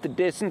half the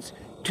distance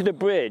to the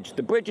bridge.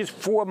 The bridge is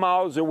 4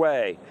 miles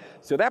away.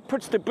 So that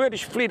puts the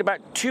British fleet about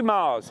 2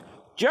 miles,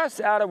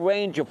 just out of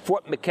range of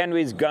Fort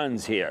McHenry's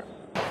guns here.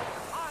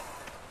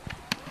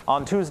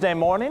 On Tuesday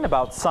morning,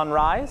 about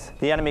sunrise,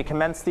 the enemy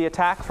commenced the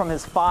attack from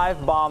his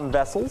 5 bomb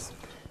vessels.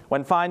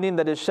 When finding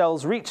that his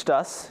shells reached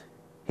us,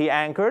 he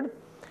anchored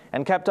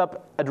and kept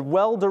up a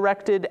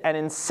well-directed and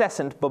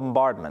incessant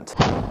bombardment.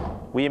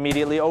 We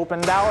immediately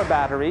opened our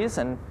batteries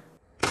and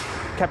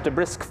kept a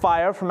brisk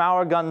fire from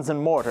our guns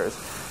and mortars,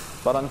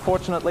 but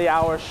unfortunately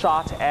our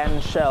shot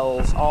and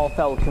shells all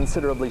fell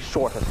considerably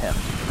short of him.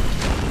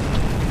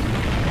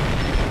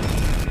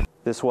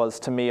 This was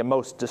to me a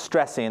most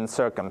distressing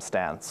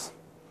circumstance.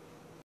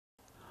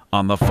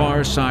 On the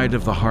far side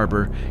of the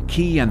harbor,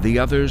 Key and the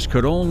others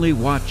could only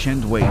watch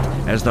and wait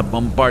as the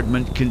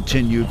bombardment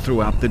continued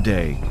throughout the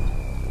day.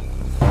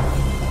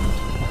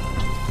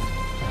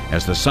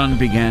 As the sun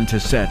began to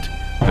set,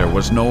 there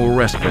was no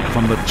respite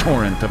from the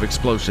torrent of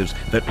explosives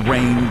that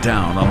rained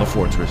down on the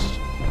fortress.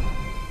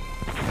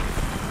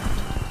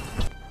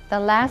 The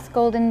last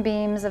golden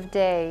beams of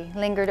day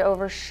lingered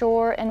over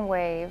shore and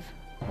wave,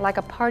 like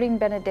a parting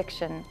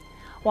benediction,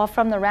 while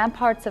from the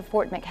ramparts of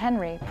Fort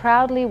McHenry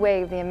proudly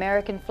waved the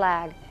American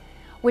flag,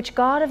 which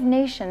God of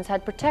nations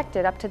had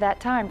protected up to that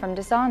time from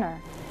dishonor,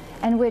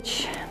 and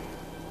which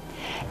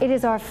it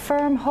is our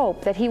firm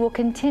hope that he will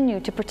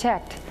continue to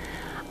protect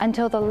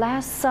until the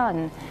last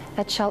sun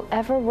that shall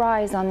ever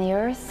rise on the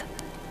earth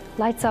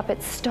lights up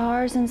its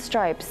stars and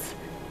stripes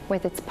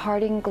with its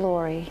parting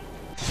glory.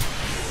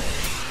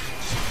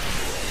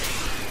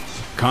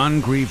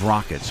 Congreve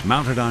rockets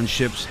mounted on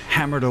ships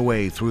hammered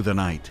away through the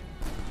night.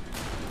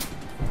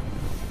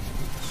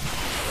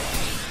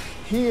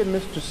 He and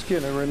Mr.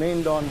 Skinner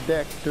remained on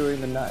deck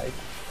during the night,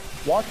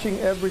 watching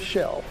every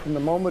shell from the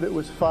moment it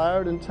was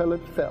fired until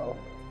it fell,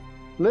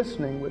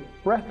 listening with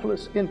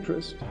breathless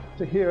interest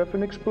to hear if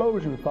an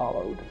explosion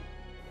followed.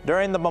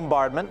 During the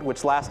bombardment,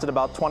 which lasted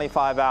about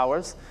 25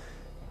 hours,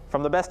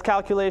 from the best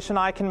calculation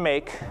I can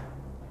make,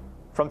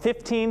 from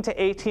 1,500 to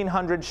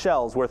 1,800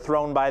 shells were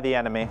thrown by the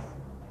enemy.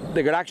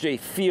 They could actually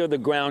feel the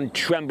ground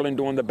trembling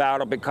during the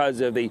battle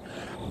because of the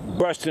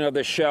bursting of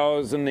the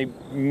shells and the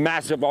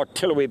massive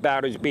artillery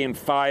batteries being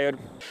fired.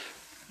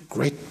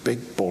 Great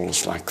big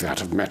balls like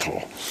that of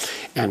metal.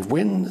 And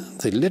when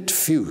the lit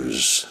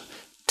fuse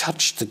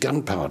touched the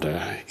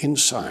gunpowder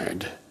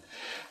inside,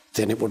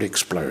 then it would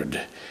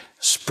explode,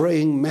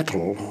 spraying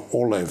metal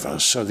all over.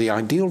 So the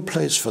ideal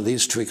place for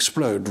these to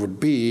explode would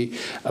be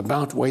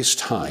about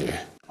waist high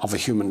of a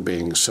human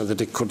being, so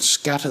that it could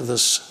scatter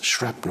this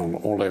shrapnel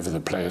all over the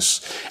place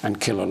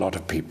and kill a lot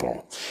of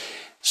people.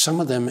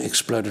 Some of them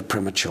exploded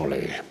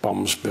prematurely,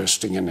 bombs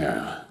bursting in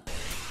air.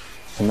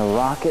 In the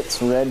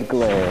rocket's red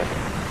glare,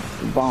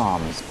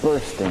 bombs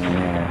bursting in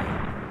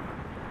air.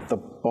 The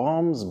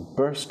bombs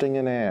bursting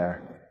in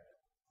air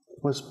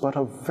was but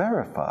a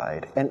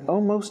verified and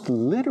almost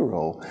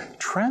literal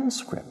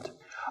transcript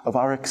of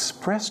our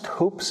expressed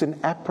hopes and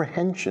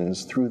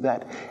apprehensions through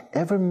that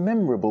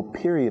ever-memorable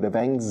period of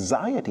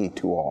anxiety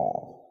to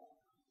all,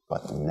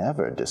 but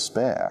never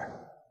despair.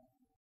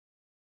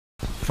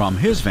 From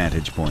his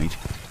vantage point,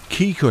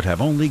 Key could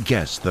have only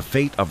guessed the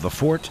fate of the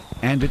fort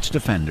and its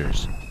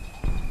defenders.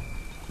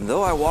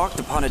 Though I walked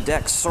upon a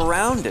deck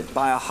surrounded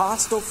by a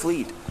hostile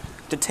fleet,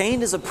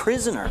 detained as a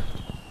prisoner,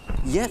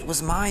 yet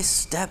was my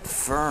step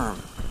firm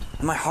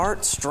and my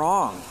heart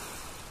strong.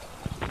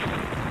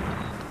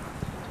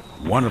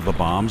 One of the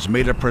bombs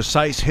made a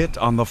precise hit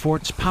on the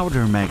fort's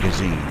powder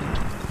magazine.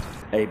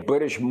 A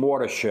British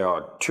mortar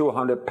shell,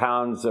 200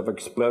 pounds of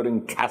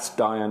exploding cast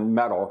iron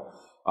metal,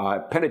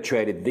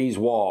 penetrated these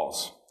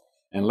walls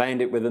and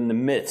landed within the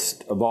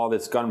midst of all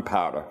this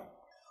gunpowder.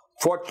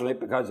 Fortunately,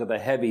 because of the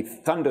heavy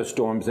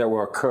thunderstorms that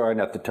were occurring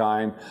at the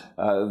time,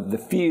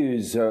 the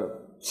fuse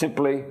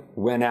simply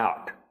went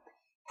out.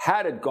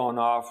 Had it gone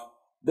off,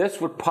 this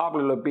would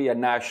probably be a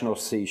national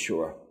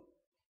seashore,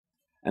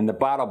 and the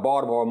Battle of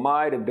Baltimore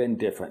might have been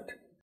different.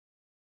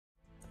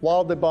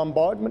 While the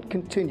bombardment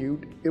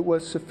continued, it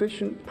was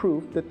sufficient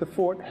proof that the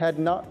fort had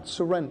not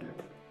surrendered.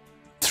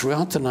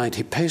 Throughout the night,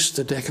 he paced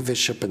the deck of his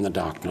ship in the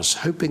darkness,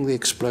 hoping the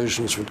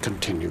explosions would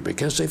continue,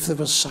 because if there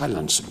was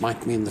silence, it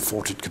might mean the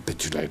fort had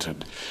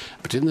capitulated.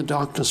 But in the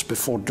darkness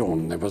before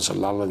dawn, there was a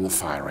lull in the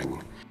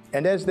firing.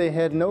 And as they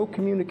had no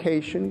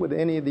communication with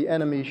any of the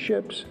enemy's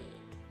ships,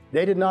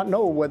 they did not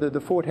know whether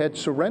the fort had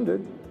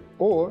surrendered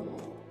or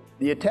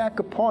the attack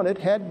upon it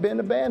had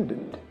been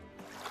abandoned.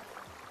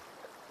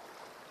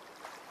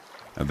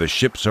 The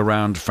ships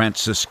around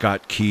Francis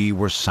Scott Key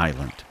were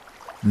silent.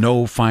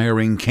 No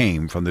firing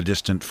came from the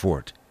distant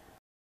fort.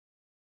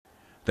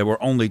 There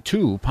were only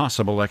two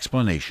possible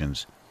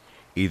explanations.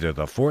 Either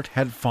the fort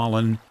had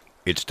fallen,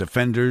 its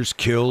defenders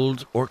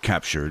killed or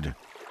captured,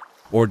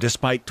 or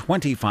despite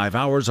 25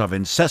 hours of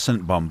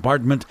incessant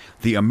bombardment,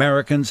 the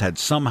Americans had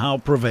somehow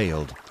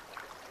prevailed.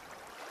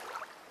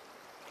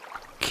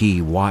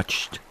 Key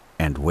watched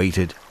and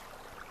waited,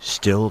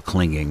 still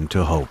clinging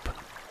to hope.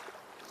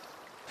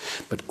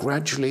 But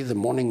gradually the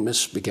morning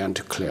mist began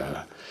to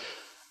clear.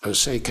 Oh,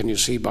 say, can you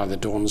see by the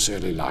dawn's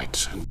early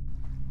light?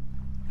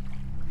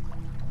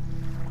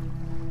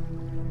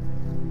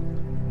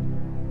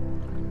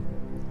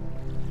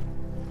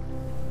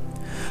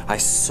 I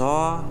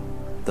saw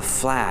the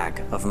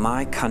flag of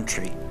my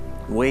country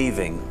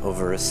waving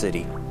over a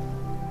city.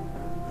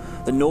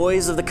 The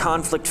noise of the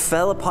conflict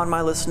fell upon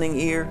my listening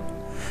ear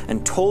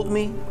and told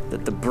me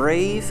that the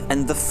brave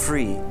and the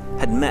free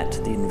had met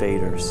the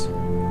invaders.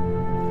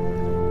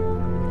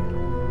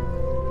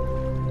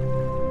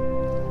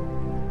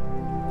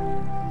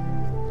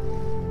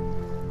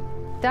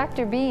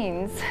 Dr.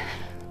 Beans,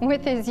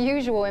 with his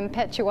usual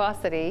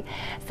impetuosity,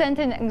 sent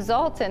an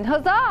exultant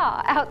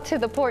huzzah out to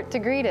the port to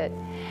greet it,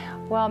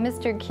 while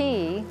Mr.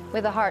 Key,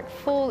 with a heart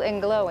full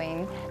and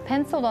glowing,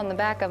 penciled on the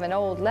back of an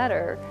old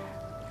letter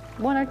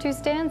one or two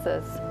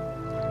stanzas.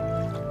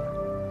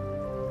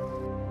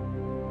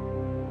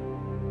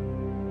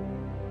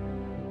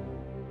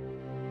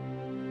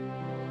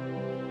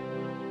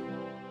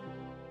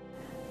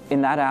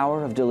 In that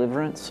hour of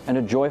deliverance and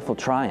a joyful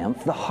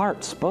triumph, the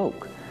heart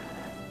spoke.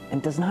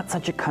 And does not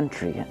such a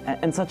country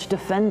and such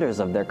defenders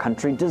of their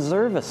country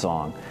deserve a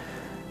song?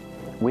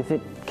 With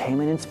it came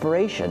an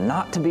inspiration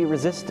not to be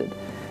resisted.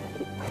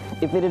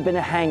 If it had been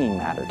a hanging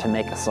matter to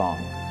make a song,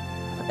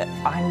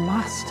 I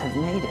must have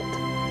made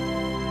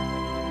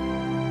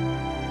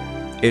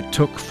it. It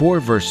took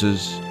 4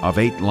 verses of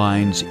 8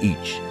 lines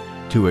each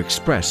to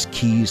express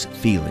Key's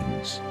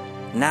feelings.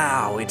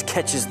 Now it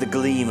catches the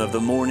gleam of the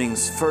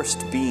morning's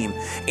first beam,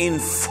 in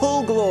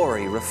full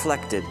glory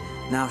reflected,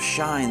 now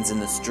shines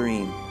in the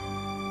stream.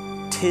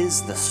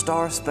 'Tis the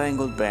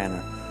Star-Spangled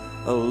Banner.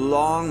 Oh,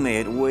 long may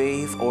it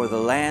wave o'er the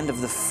land of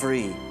the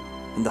free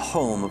and the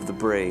home of the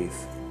brave.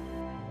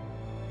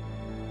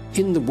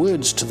 In the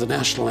words to the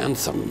national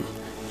anthem,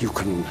 you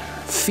can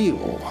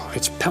feel,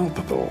 it's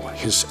palpable,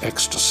 his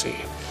ecstasy.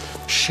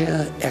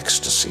 Sheer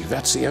ecstasy,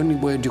 that's the only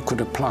word you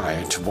could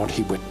apply to what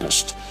he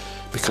witnessed,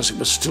 because it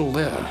was still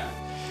there.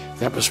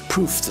 That was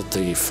proof that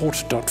the fort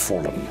had not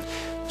fallen.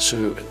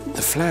 So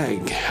the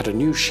flag had a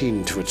new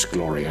sheen to its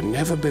glory, and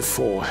never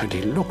before had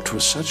he looked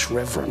with such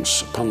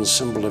reverence upon the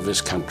symbol of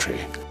his country.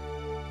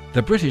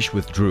 The British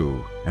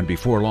withdrew, and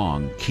before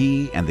long,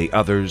 Key and the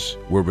others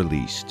were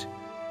released.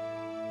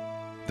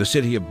 The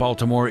city of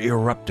Baltimore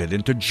erupted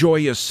into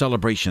joyous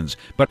celebrations,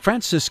 but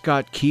Francis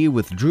Scott Key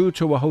withdrew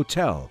to a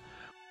hotel,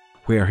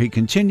 where he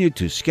continued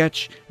to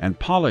sketch and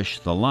polish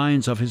the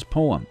lines of his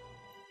poem.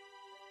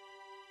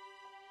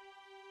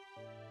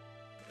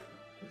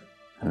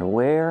 And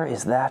where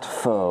is that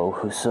foe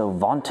who so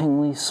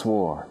vauntingly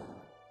swore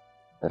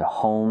that a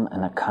home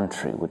and a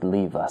country would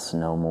leave us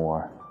no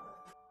more?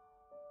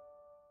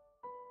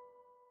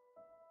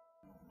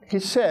 He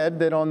said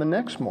that on the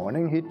next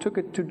morning he took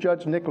it to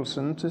Judge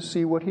Nicholson to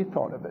see what he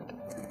thought of it.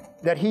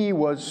 That he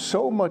was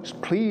so much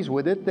pleased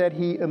with it that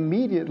he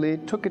immediately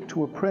took it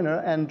to a printer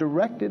and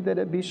directed that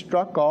it be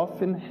struck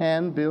off in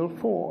handbill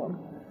form,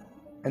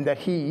 and that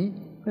he,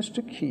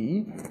 Mr.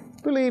 Key,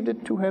 believed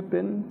it to have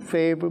been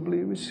favorably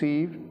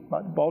received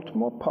by the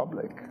Baltimore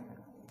public.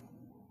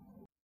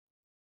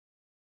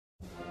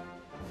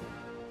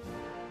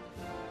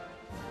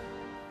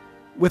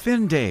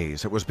 Within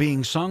days, it was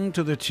being sung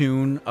to the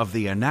tune of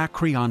the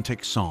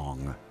Anacreontic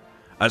Song,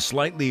 a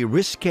slightly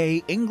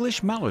risque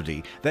English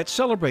melody that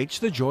celebrates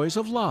the joys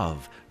of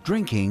love,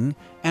 drinking,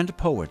 and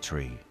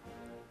poetry.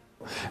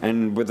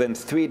 And within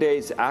 3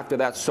 days after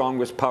that song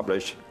was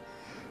published,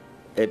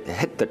 it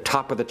hit the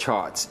top of the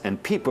charts,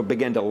 and people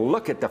began to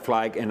look at the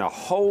flag in a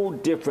whole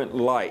different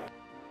light.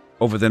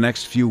 Over the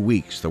next few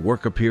weeks, the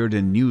work appeared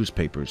in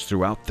newspapers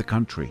throughout the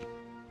country.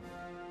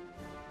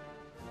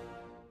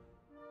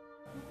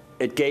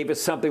 It gave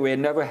us something we had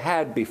never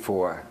had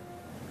before,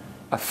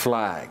 a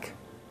flag,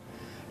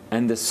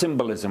 and the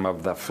symbolism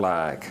of the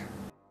flag.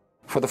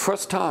 For the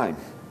first time,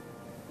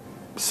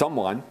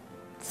 someone,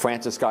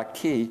 Francis Scott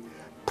Key,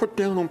 put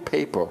down on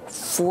paper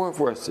 4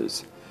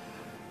 verses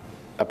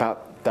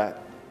about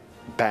that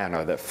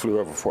banner that flew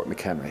over Fort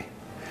McHenry.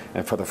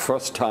 And for the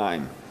first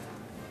time,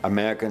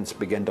 Americans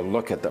began to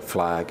look at the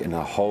flag in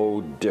a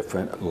whole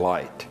different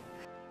light.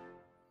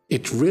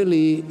 It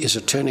really is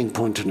a turning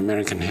point in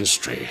American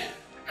history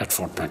at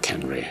Fort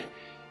McHenry,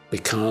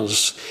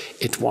 because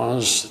it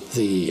was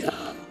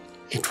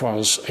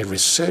a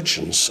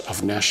resurgence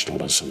of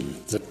nationalism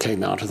that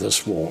came out of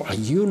this war, a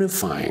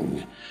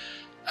unifying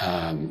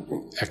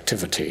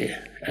activity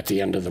at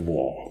the end of the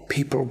war.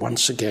 People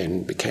once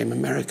again became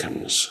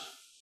Americans.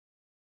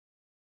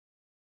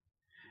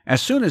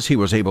 As soon as he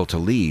was able to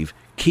leave,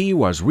 Key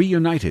was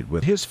reunited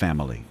with his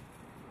family.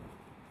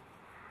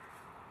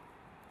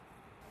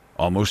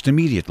 Almost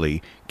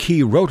immediately,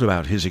 Key wrote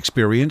about his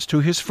experience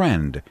to his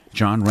friend,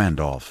 John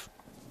Randolph.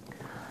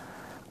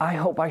 I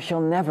hope I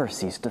shall never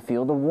cease to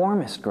feel the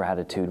warmest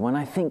gratitude when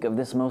I think of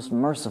this most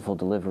merciful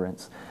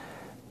deliverance.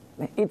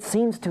 It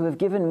seems to have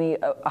given me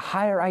a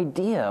higher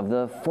idea of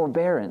the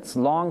forbearance,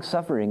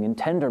 long-suffering, and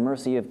tender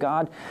mercy of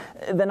God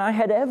than I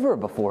had ever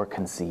before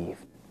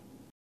conceived.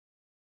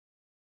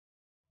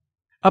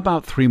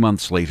 About 3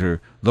 months later,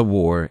 the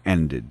war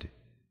ended.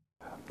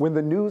 When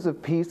the news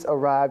of peace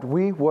arrived,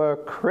 we were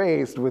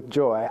crazed with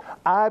joy.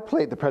 I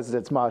played the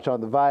President's March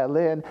on the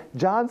violin.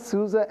 John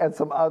Sousa and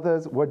some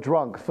others were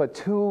drunk for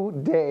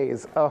 2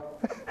 days.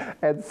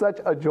 And such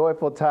a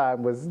joyful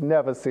time was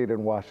never seen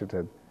in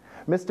Washington.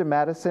 Mr.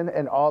 Madison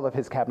and all of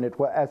his cabinet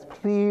were as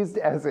pleased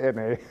as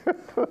any.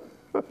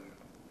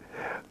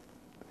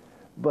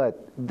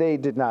 But they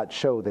did not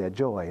show their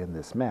joy in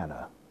this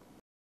manner.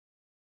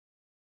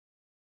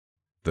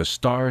 The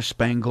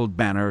Star-Spangled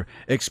Banner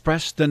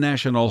expressed the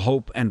national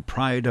hope and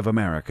pride of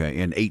America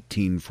in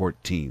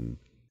 1814.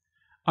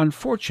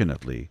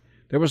 Unfortunately,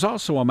 there was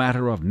also a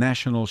matter of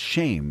national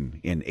shame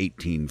in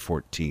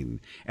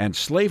 1814, and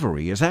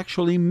slavery is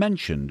actually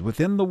mentioned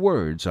within the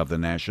words of the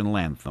national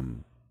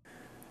anthem.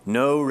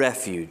 No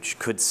refuge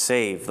could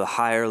save the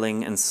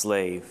hireling and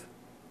slave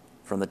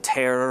from the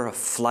terror of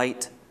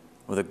flight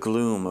or the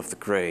gloom of the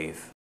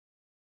grave.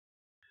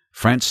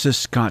 Francis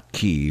Scott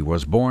Key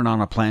was born on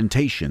a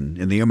plantation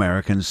in the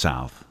American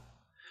South.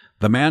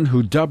 The man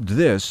who dubbed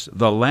this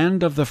the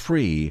land of the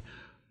free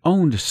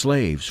owned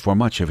slaves for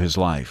much of his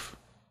life.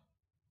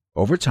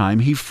 Over time,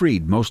 he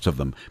freed most of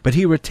them, but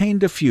he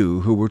retained a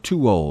few who were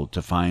too old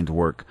to find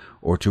work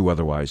or to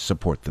otherwise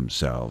support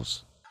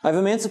themselves. I've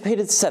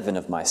emancipated 7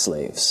 of my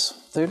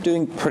slaves. They're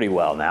doing pretty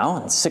well now,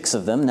 and 6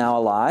 of them, now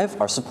alive,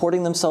 are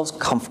supporting themselves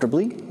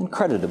comfortably and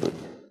creditably.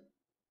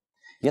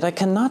 Yet I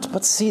cannot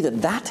but see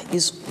that that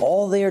is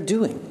all they are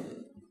doing,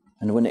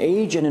 and when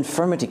age and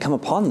infirmity come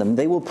upon them,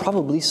 they will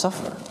probably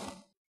suffer.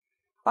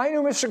 I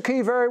knew Mr.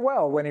 Key very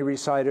well when he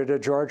resided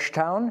at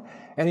Georgetown,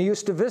 and he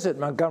used to visit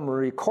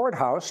Montgomery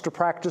Courthouse to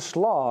practice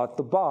law at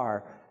the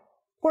bar,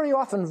 where he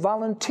often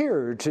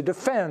volunteered to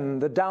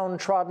defend the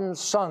downtrodden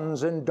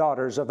sons and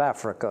daughters of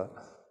Africa.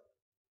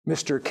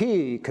 Mr.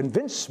 Key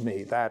convinced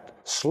me that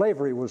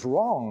slavery was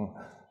wrong,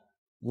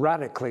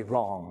 radically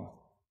wrong.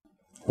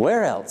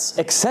 Where else,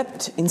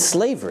 except in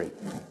slavery,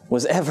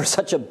 was ever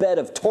such a bed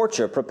of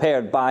torture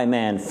prepared by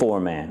man for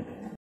man?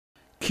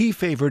 Key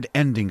favored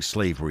ending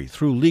slavery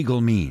through legal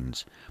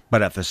means,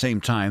 but at the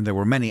same time there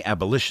were many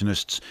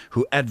abolitionists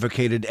who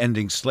advocated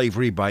ending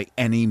slavery by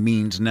any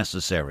means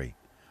necessary.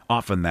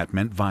 Often that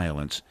meant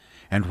violence,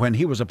 and when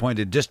he was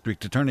appointed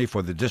district attorney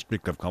for the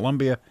District of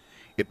Columbia,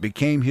 it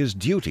became his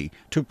duty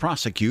to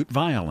prosecute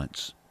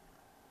violence.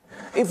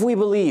 If we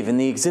believe in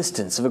the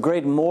existence of a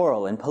great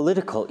moral and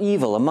political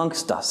evil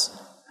amongst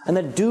us, and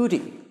that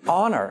duty,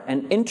 honor,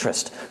 and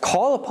interest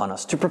call upon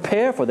us to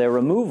prepare for their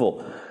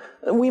removal,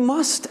 we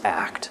must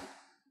act.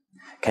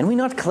 Can we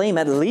not claim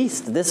at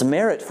least this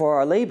merit for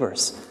our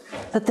labors,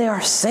 that they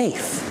are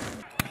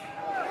safe?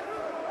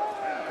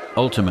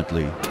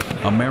 Ultimately,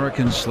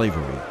 American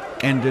slavery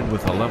ended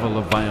with a level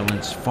of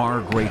violence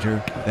far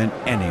greater than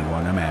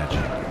anyone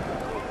imagined.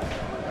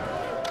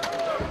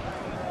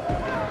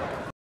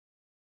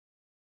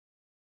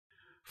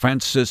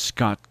 Francis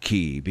Scott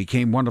Key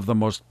became one of the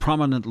most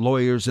prominent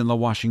lawyers in the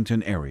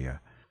Washington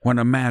area. When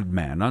a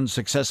madman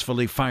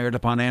unsuccessfully fired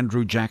upon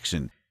Andrew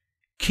Jackson,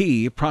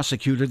 Key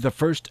prosecuted the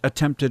first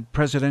attempted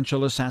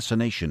presidential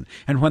assassination,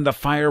 and when the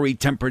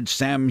fiery-tempered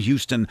Sam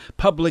Houston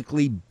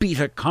publicly beat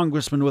a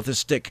congressman with a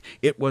stick,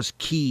 it was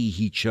Key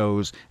he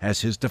chose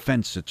as his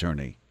defense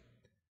attorney.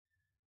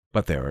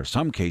 But there are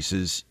some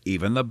cases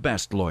even the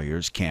best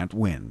lawyers can't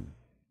win.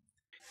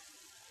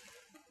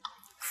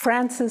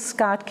 Francis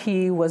Scott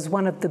Key was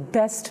one of the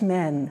best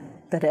men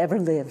that ever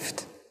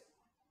lived.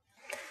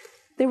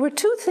 There were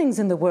two things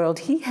in the world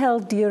he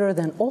held dearer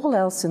than all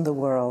else in the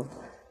world: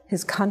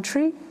 his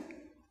country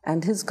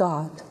and his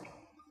God.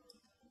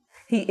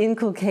 He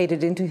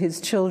inculcated into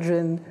his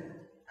children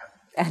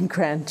and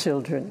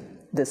grandchildren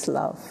this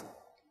love.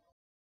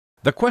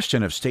 The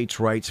question of states'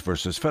 rights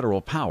versus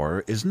federal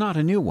power is not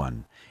a new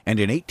one, and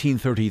in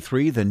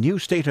 1833 the new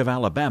state of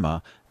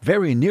Alabama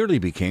very nearly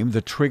became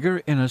the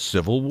trigger in a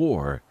civil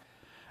war.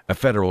 A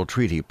federal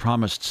treaty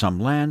promised some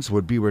lands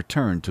would be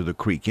returned to the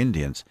Creek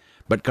Indians,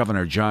 but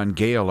Governor John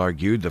Gale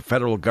argued the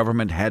federal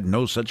government had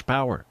no such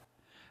power.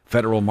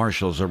 Federal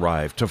marshals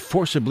arrived to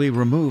forcibly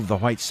remove the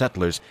white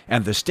settlers,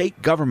 and the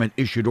state government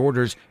issued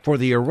orders for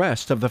the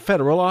arrest of the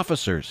federal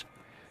officers.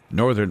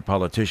 Northern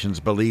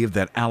politicians believed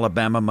that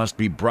Alabama must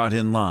be brought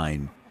in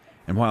line,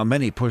 and while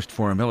many pushed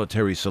for a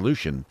military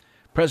solution,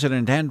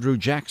 President Andrew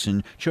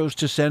Jackson chose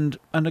to send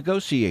a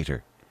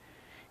negotiator.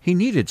 He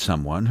needed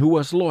someone who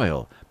was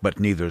loyal,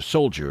 but neither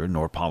soldier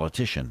nor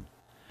politician.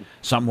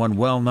 Someone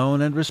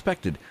well-known and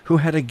respected, who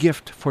had a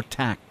gift for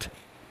tact.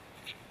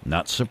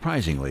 Not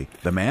surprisingly,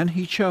 the man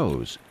he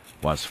chose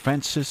was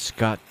Francis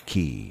Scott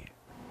Key.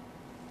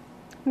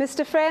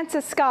 Mr.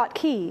 Francis Scott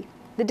Key,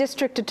 the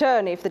District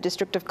Attorney for the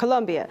District of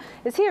Columbia,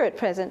 is here at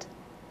present.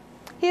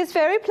 He is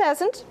very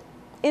pleasant,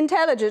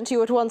 intelligent,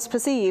 you at once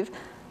perceive,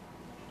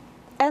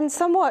 and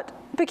somewhat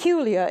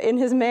peculiar in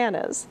his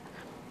manners.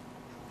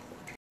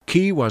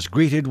 Key was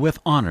greeted with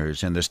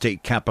honors in the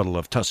state capital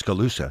of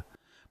Tuscaloosa,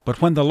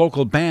 but when the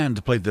local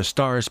band played the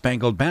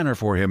Star-Spangled Banner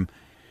for him,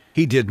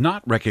 he did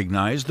not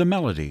recognize the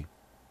melody.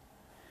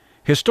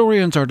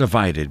 Historians are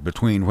divided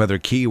between whether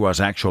Key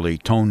was actually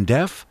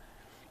tone-deaf,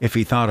 if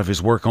he thought of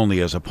his work only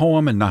as a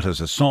poem and not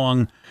as a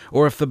song,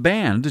 or if the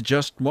band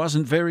just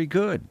wasn't very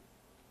good.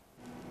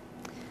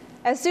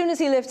 As soon as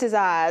he lifts his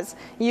eyes,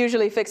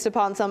 usually fixed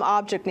upon some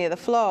object near the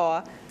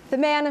floor, the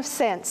man of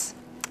sense,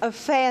 of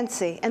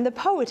fancy, and the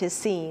poet is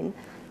seen.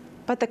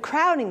 But the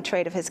crowning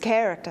trait of his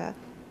character,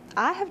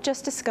 I have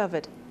just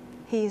discovered.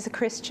 He is a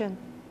Christian.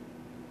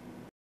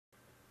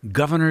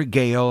 Governor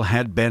Gale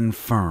had been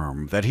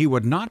firm that he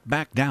would not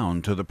back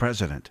down to the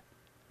president.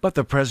 But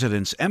the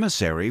president's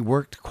emissary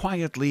worked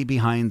quietly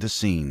behind the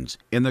scenes,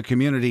 in the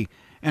community,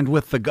 and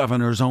with the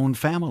governor's own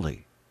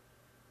family.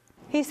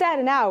 He sat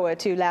an hour or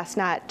two last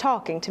night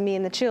talking to me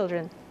and the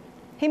children.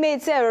 He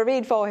made Sarah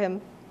read for him,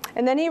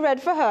 and then he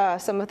read for her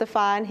some of the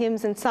fine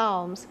hymns and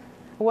psalms,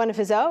 one of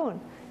his own,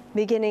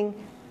 beginning,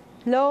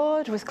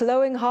 "Lord, with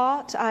glowing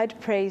heart I'd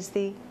praise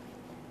thee."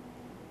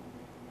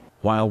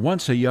 While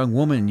once a young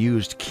woman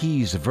used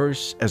Key's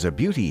verse as a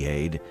beauty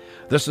aid,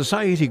 the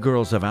society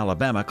girls of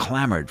Alabama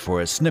clamored for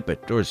a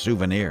snippet or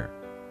souvenir.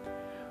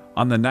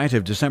 On the night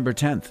of December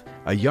 10th,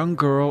 a young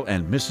girl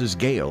and Mrs.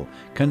 Gale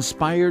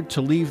conspired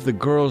to leave the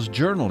girl's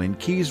journal in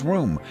Key's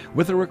room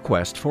with a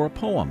request for a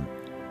poem.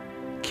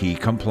 Key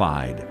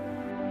complied.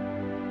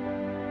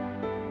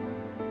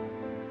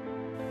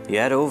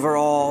 Yet over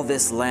all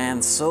this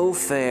land so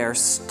fair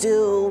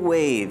still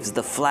waves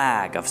the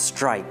flag of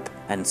stripe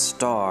and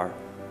star.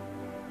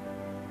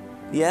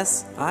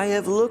 Yes, I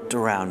have looked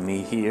around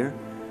me here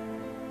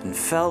and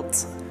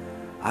felt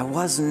I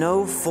was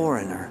no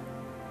foreigner.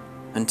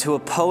 And to a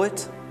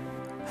poet,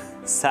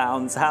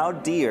 sounds how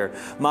dear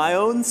my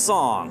own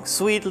song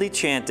sweetly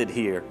chanted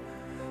here.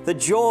 The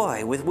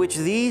joy with which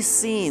these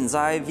scenes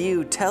I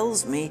view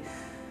tells me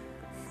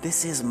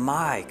this is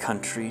my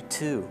country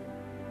too.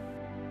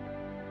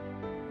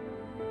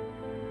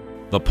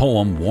 The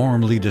poem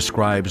warmly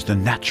describes the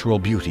natural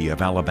beauty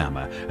of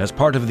Alabama as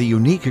part of the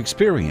unique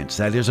experience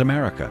that is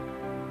America.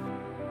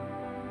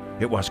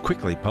 It was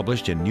quickly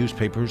published in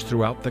newspapers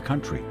throughout the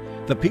country.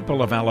 The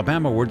people of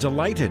Alabama were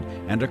delighted,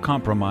 and a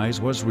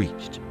compromise was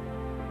reached.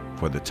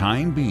 For the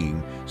time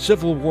being,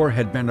 civil war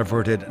had been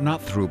averted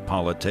not through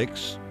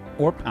politics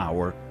or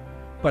power,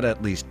 but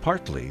at least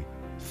partly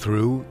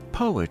through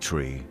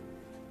poetry.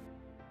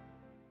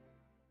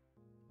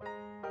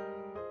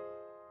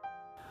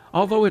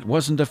 Although it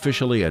wasn't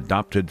officially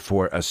adopted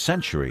for a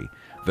century,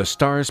 the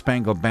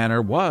Star-Spangled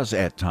Banner was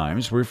at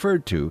times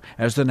referred to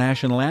as the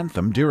national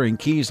anthem during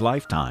Key's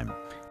lifetime.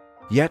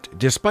 Yet,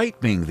 despite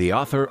being the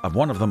author of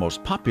one of the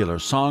most popular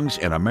songs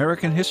in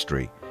American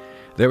history,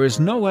 there is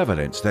no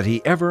evidence that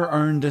he ever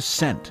earned a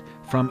cent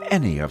from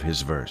any of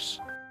his verse.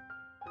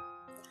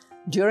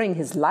 During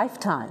his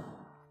lifetime,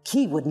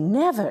 Key would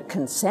never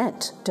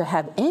consent to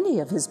have any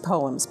of his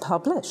poems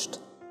published.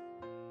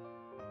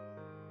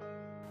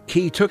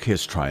 Key took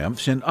his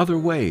triumphs in other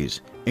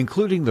ways,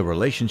 including the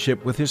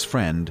relationship with his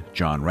friend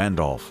John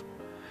Randolph.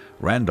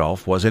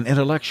 Randolph was an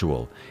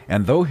intellectual,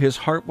 and though his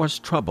heart was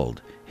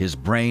troubled, his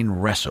brain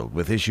wrestled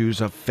with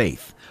issues of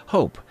faith,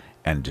 hope,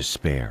 and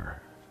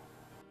despair.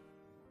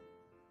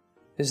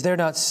 Is there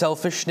not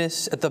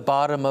selfishness at the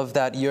bottom of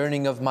that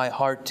yearning of my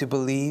heart to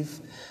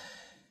believe?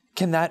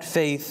 Can that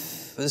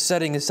faith,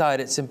 setting aside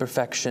its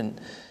imperfection,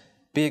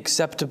 be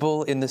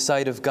acceptable in the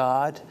sight of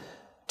God,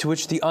 to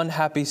which the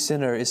unhappy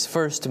sinner is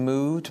first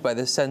moved by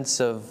the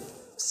sense of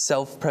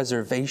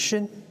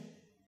self-preservation?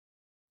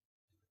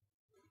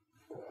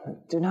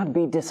 Do not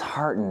be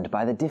disheartened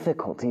by the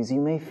difficulties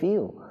you may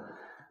feel.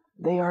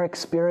 They are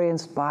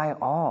experienced by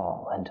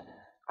all, and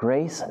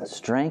grace and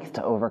strength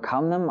to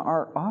overcome them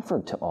are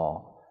offered to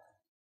all.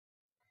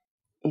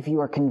 If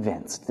you are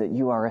convinced that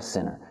you are a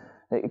sinner,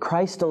 that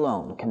Christ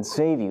alone can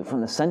save you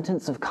from the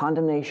sentence of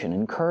condemnation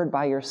incurred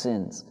by your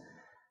sins,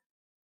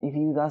 if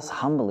you thus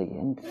humbly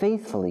and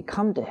faithfully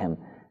come to him,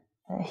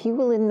 he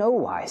will in no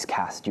wise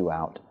cast you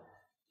out.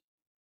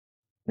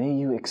 May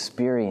you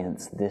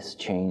experience this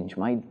change,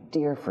 my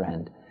dear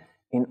friend,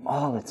 in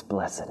all its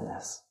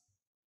blessedness.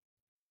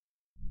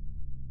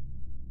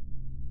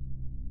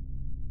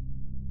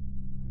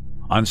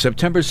 On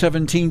September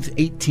 17,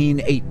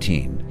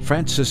 1818,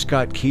 Francis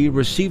Scott Key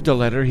received a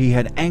letter he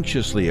had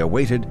anxiously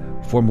awaited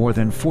for more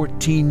than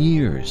 14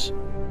 years.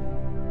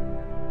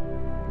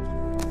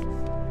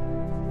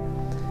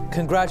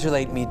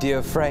 Congratulate me,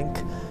 dear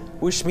Frank.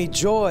 Wish me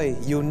joy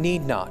you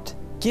need not.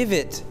 Give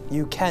it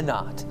you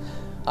cannot.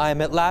 I am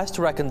at last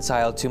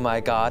reconciled to my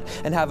God,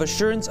 and have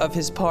assurance of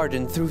his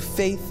pardon through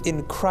faith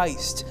in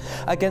Christ,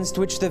 against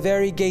which the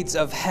very gates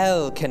of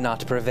hell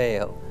cannot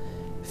prevail.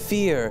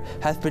 Fear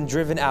hath been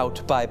driven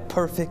out by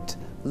perfect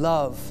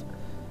love.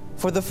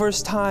 For the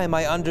first time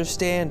I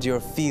understand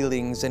your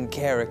feelings and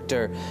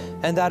character,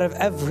 and that of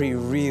every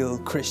real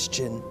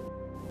Christian.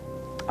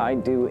 I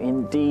do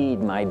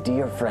indeed, my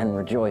dear friend,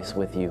 rejoice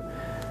with you.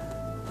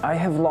 I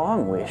have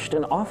long wished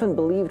and often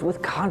believed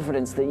with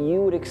confidence that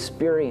you would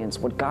experience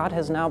what God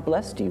has now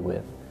blessed you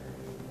with.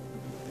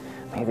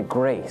 May the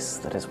grace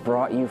that has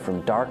brought you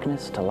from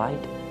darkness to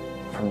light,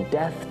 from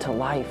death to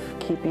life,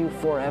 keep you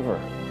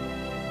forever.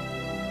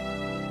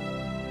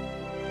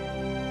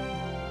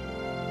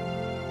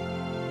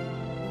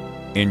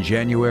 In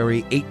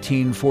January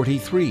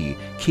 1843,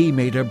 Key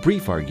made a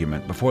brief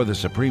argument before the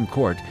Supreme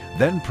Court,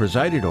 then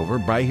presided over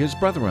by his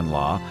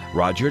brother-in-law,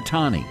 Roger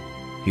Taney.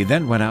 He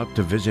then went out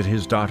to visit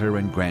his daughter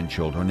and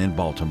grandchildren in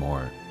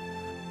Baltimore.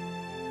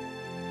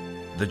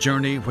 The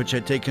journey, which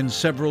had taken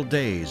several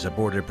days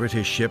aboard a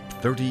British ship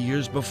 30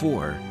 years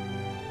before,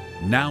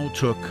 now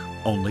took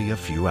only a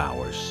few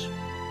hours.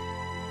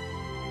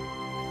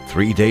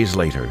 3 days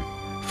later,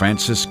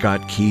 Francis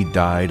Scott Key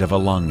died of a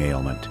lung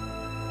ailment.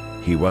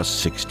 He was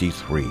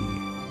 63.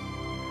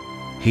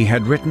 He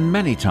had written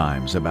many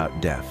times about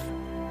death,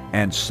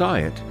 and saw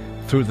it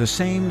through the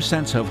same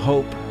sense of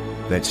hope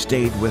that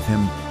stayed with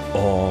him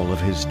all of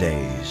his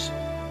days.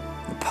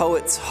 The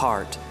poet's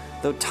heart,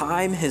 though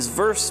time his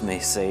verse may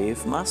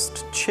save,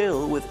 must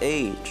chill with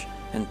age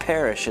and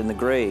perish in the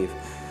grave.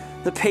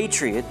 The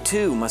patriot,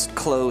 too, must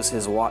close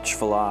his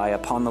watchful eye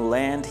upon the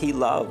land he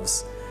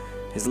loves.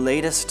 His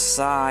latest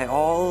sigh,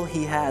 all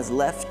he has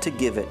left to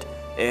give it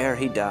ere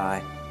he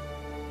die.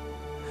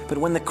 But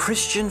when the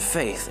Christian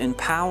faith in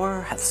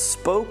power hath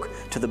spoke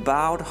to the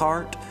bowed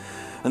heart,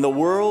 and the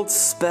world's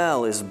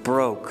spell is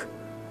broke,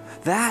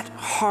 that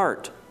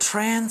heart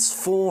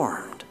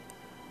transformed,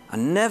 a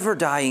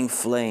never-dying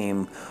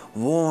flame,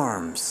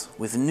 warms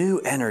with new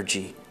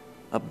energy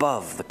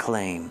above the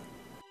claim.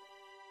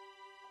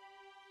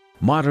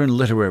 Modern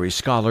literary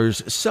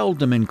scholars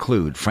seldom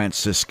include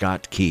Francis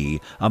Scott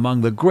Key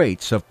among the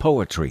greats of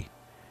poetry.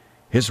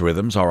 His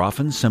rhythms are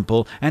often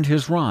simple and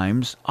his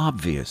rhymes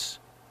obvious.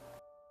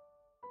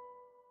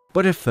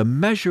 But if the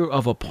measure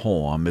of a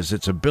poem is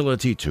its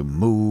ability to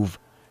move,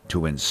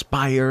 to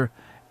inspire,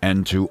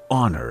 and to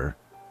honor,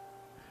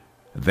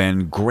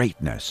 then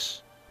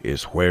greatness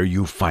is where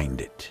you find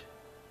it.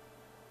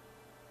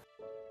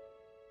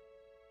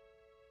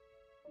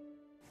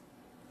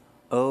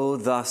 Oh,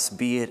 thus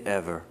be it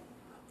ever,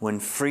 when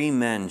free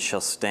men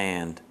shall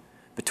stand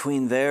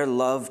between their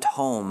loved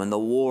home and the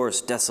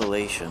war's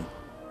desolation.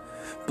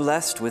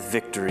 Blessed with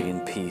victory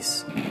and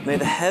peace, may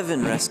the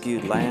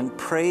heaven-rescued land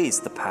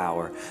praise the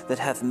power that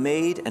hath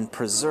made and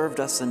preserved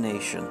us a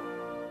nation.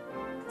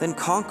 Then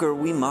conquer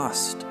we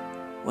must,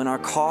 when our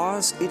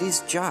cause it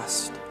is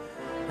just,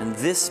 and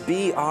this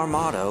be our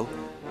motto,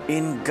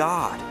 in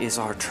God is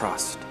our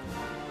trust.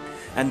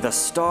 And the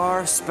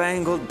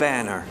Star-Spangled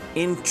Banner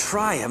in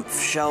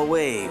triumph shall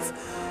wave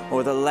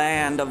o'er the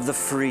land of the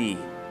free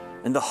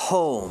and the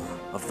home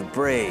of the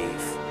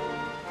brave.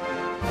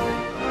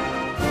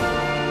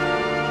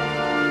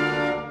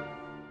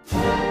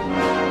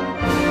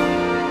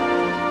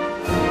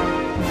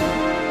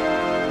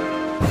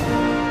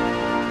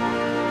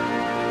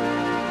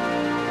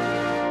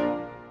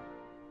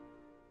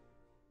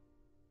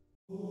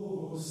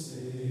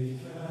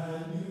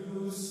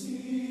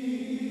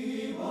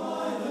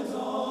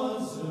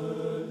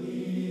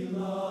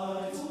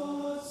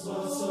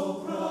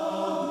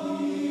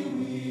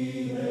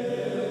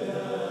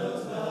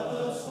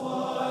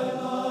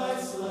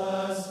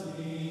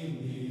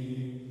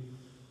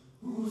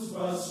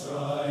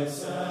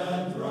 Stripes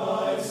and